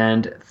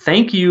 And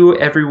thank you,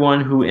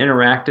 everyone who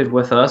interacted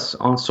with us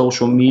on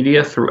social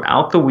media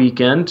throughout the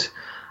weekend,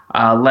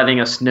 letting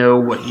us know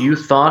what you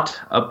thought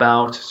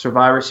about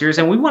Survivor Series.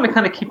 And we want to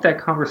kind of keep that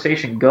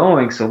conversation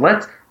going. So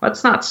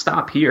let's not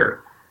stop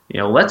here.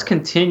 Let's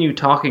continue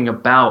talking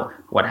about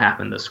what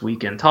happened this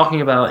weekend,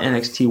 talking about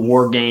NXT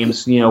War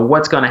Games,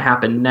 what's going to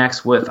happen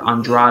next with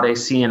Andrade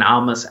Cien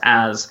Almas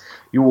as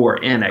your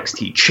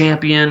NXT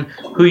champion,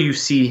 who you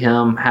see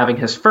him having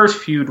his first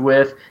feud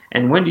with,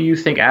 and when do you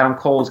think Adam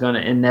Cole is going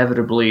to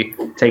inevitably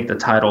take the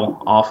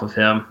title off of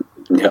him?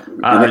 Yep.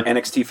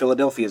 NXT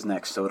Philadelphia is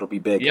next, so it'll be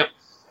big. Yep.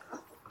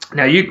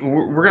 Now,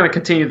 we're going to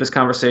continue this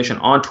conversation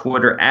on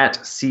Twitter at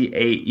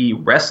CAE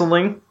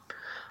Wrestling.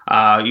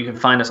 You can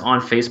find us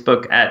on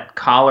Facebook at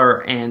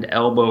Collar and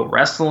Elbow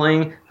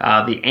Wrestling.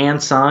 The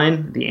and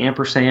sign, the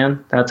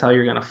ampersand, that's how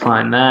you're going to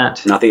find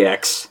that. Not the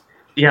X.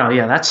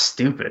 Yeah, that's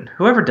stupid.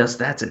 Whoever does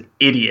that's an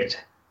idiot,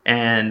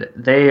 and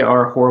they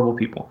are horrible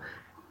people.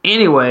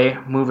 Anyway,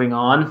 moving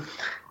on.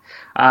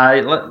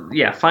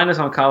 Find us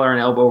on Collar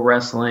and Elbow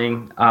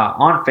Wrestling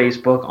on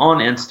Facebook, on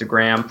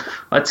Instagram.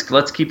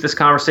 Let's keep this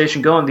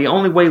conversation going. The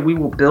only way we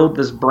will build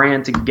this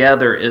brand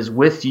together is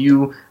with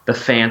you, the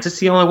fans. It's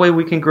the only way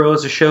we can grow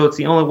as a show. It's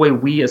the only way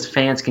we as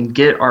fans can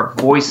get our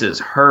voices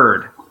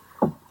heard.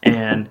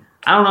 And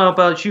I don't know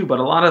about you, but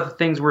a lot of the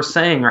things we're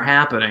saying are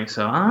happening.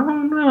 So I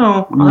don't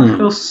know. I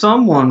feel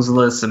someone's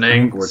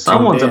listening.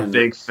 Someone's a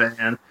big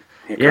fan.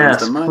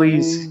 Yes,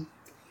 please.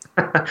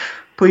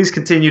 Please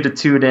continue to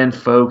tune in,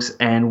 folks,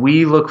 and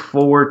we look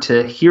forward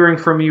to hearing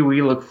from you.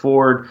 We look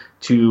forward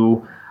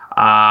to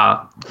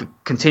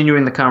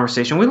continuing the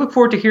conversation. We look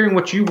forward to hearing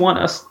what you want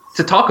us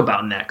to talk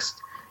about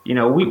next. We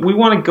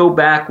want to go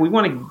back. We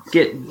want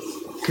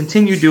to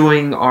continue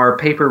doing our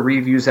paper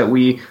reviews that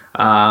we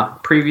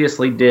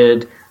previously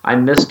did. I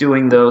miss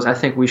doing those. I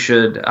think we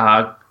should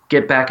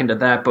get back into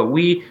that, but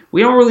we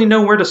don't really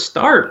know where to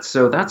start,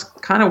 so that's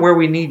kind of where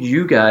we need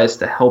you guys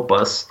to help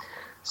us.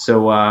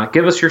 So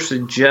give us your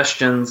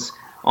suggestions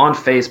on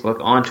Facebook,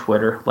 on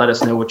Twitter. Let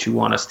us know what you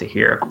want us to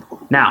hear.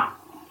 Now,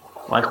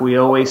 like we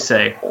always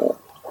say,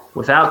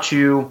 without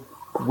you,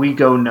 we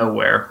go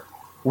nowhere.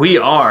 We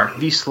are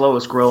the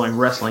slowest growing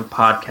wrestling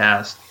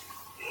podcast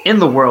in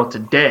the world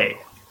today.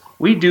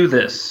 We do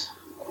this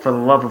for the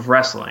love of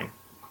wrestling.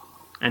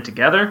 And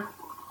together,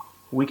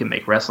 we can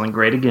make wrestling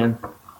great again.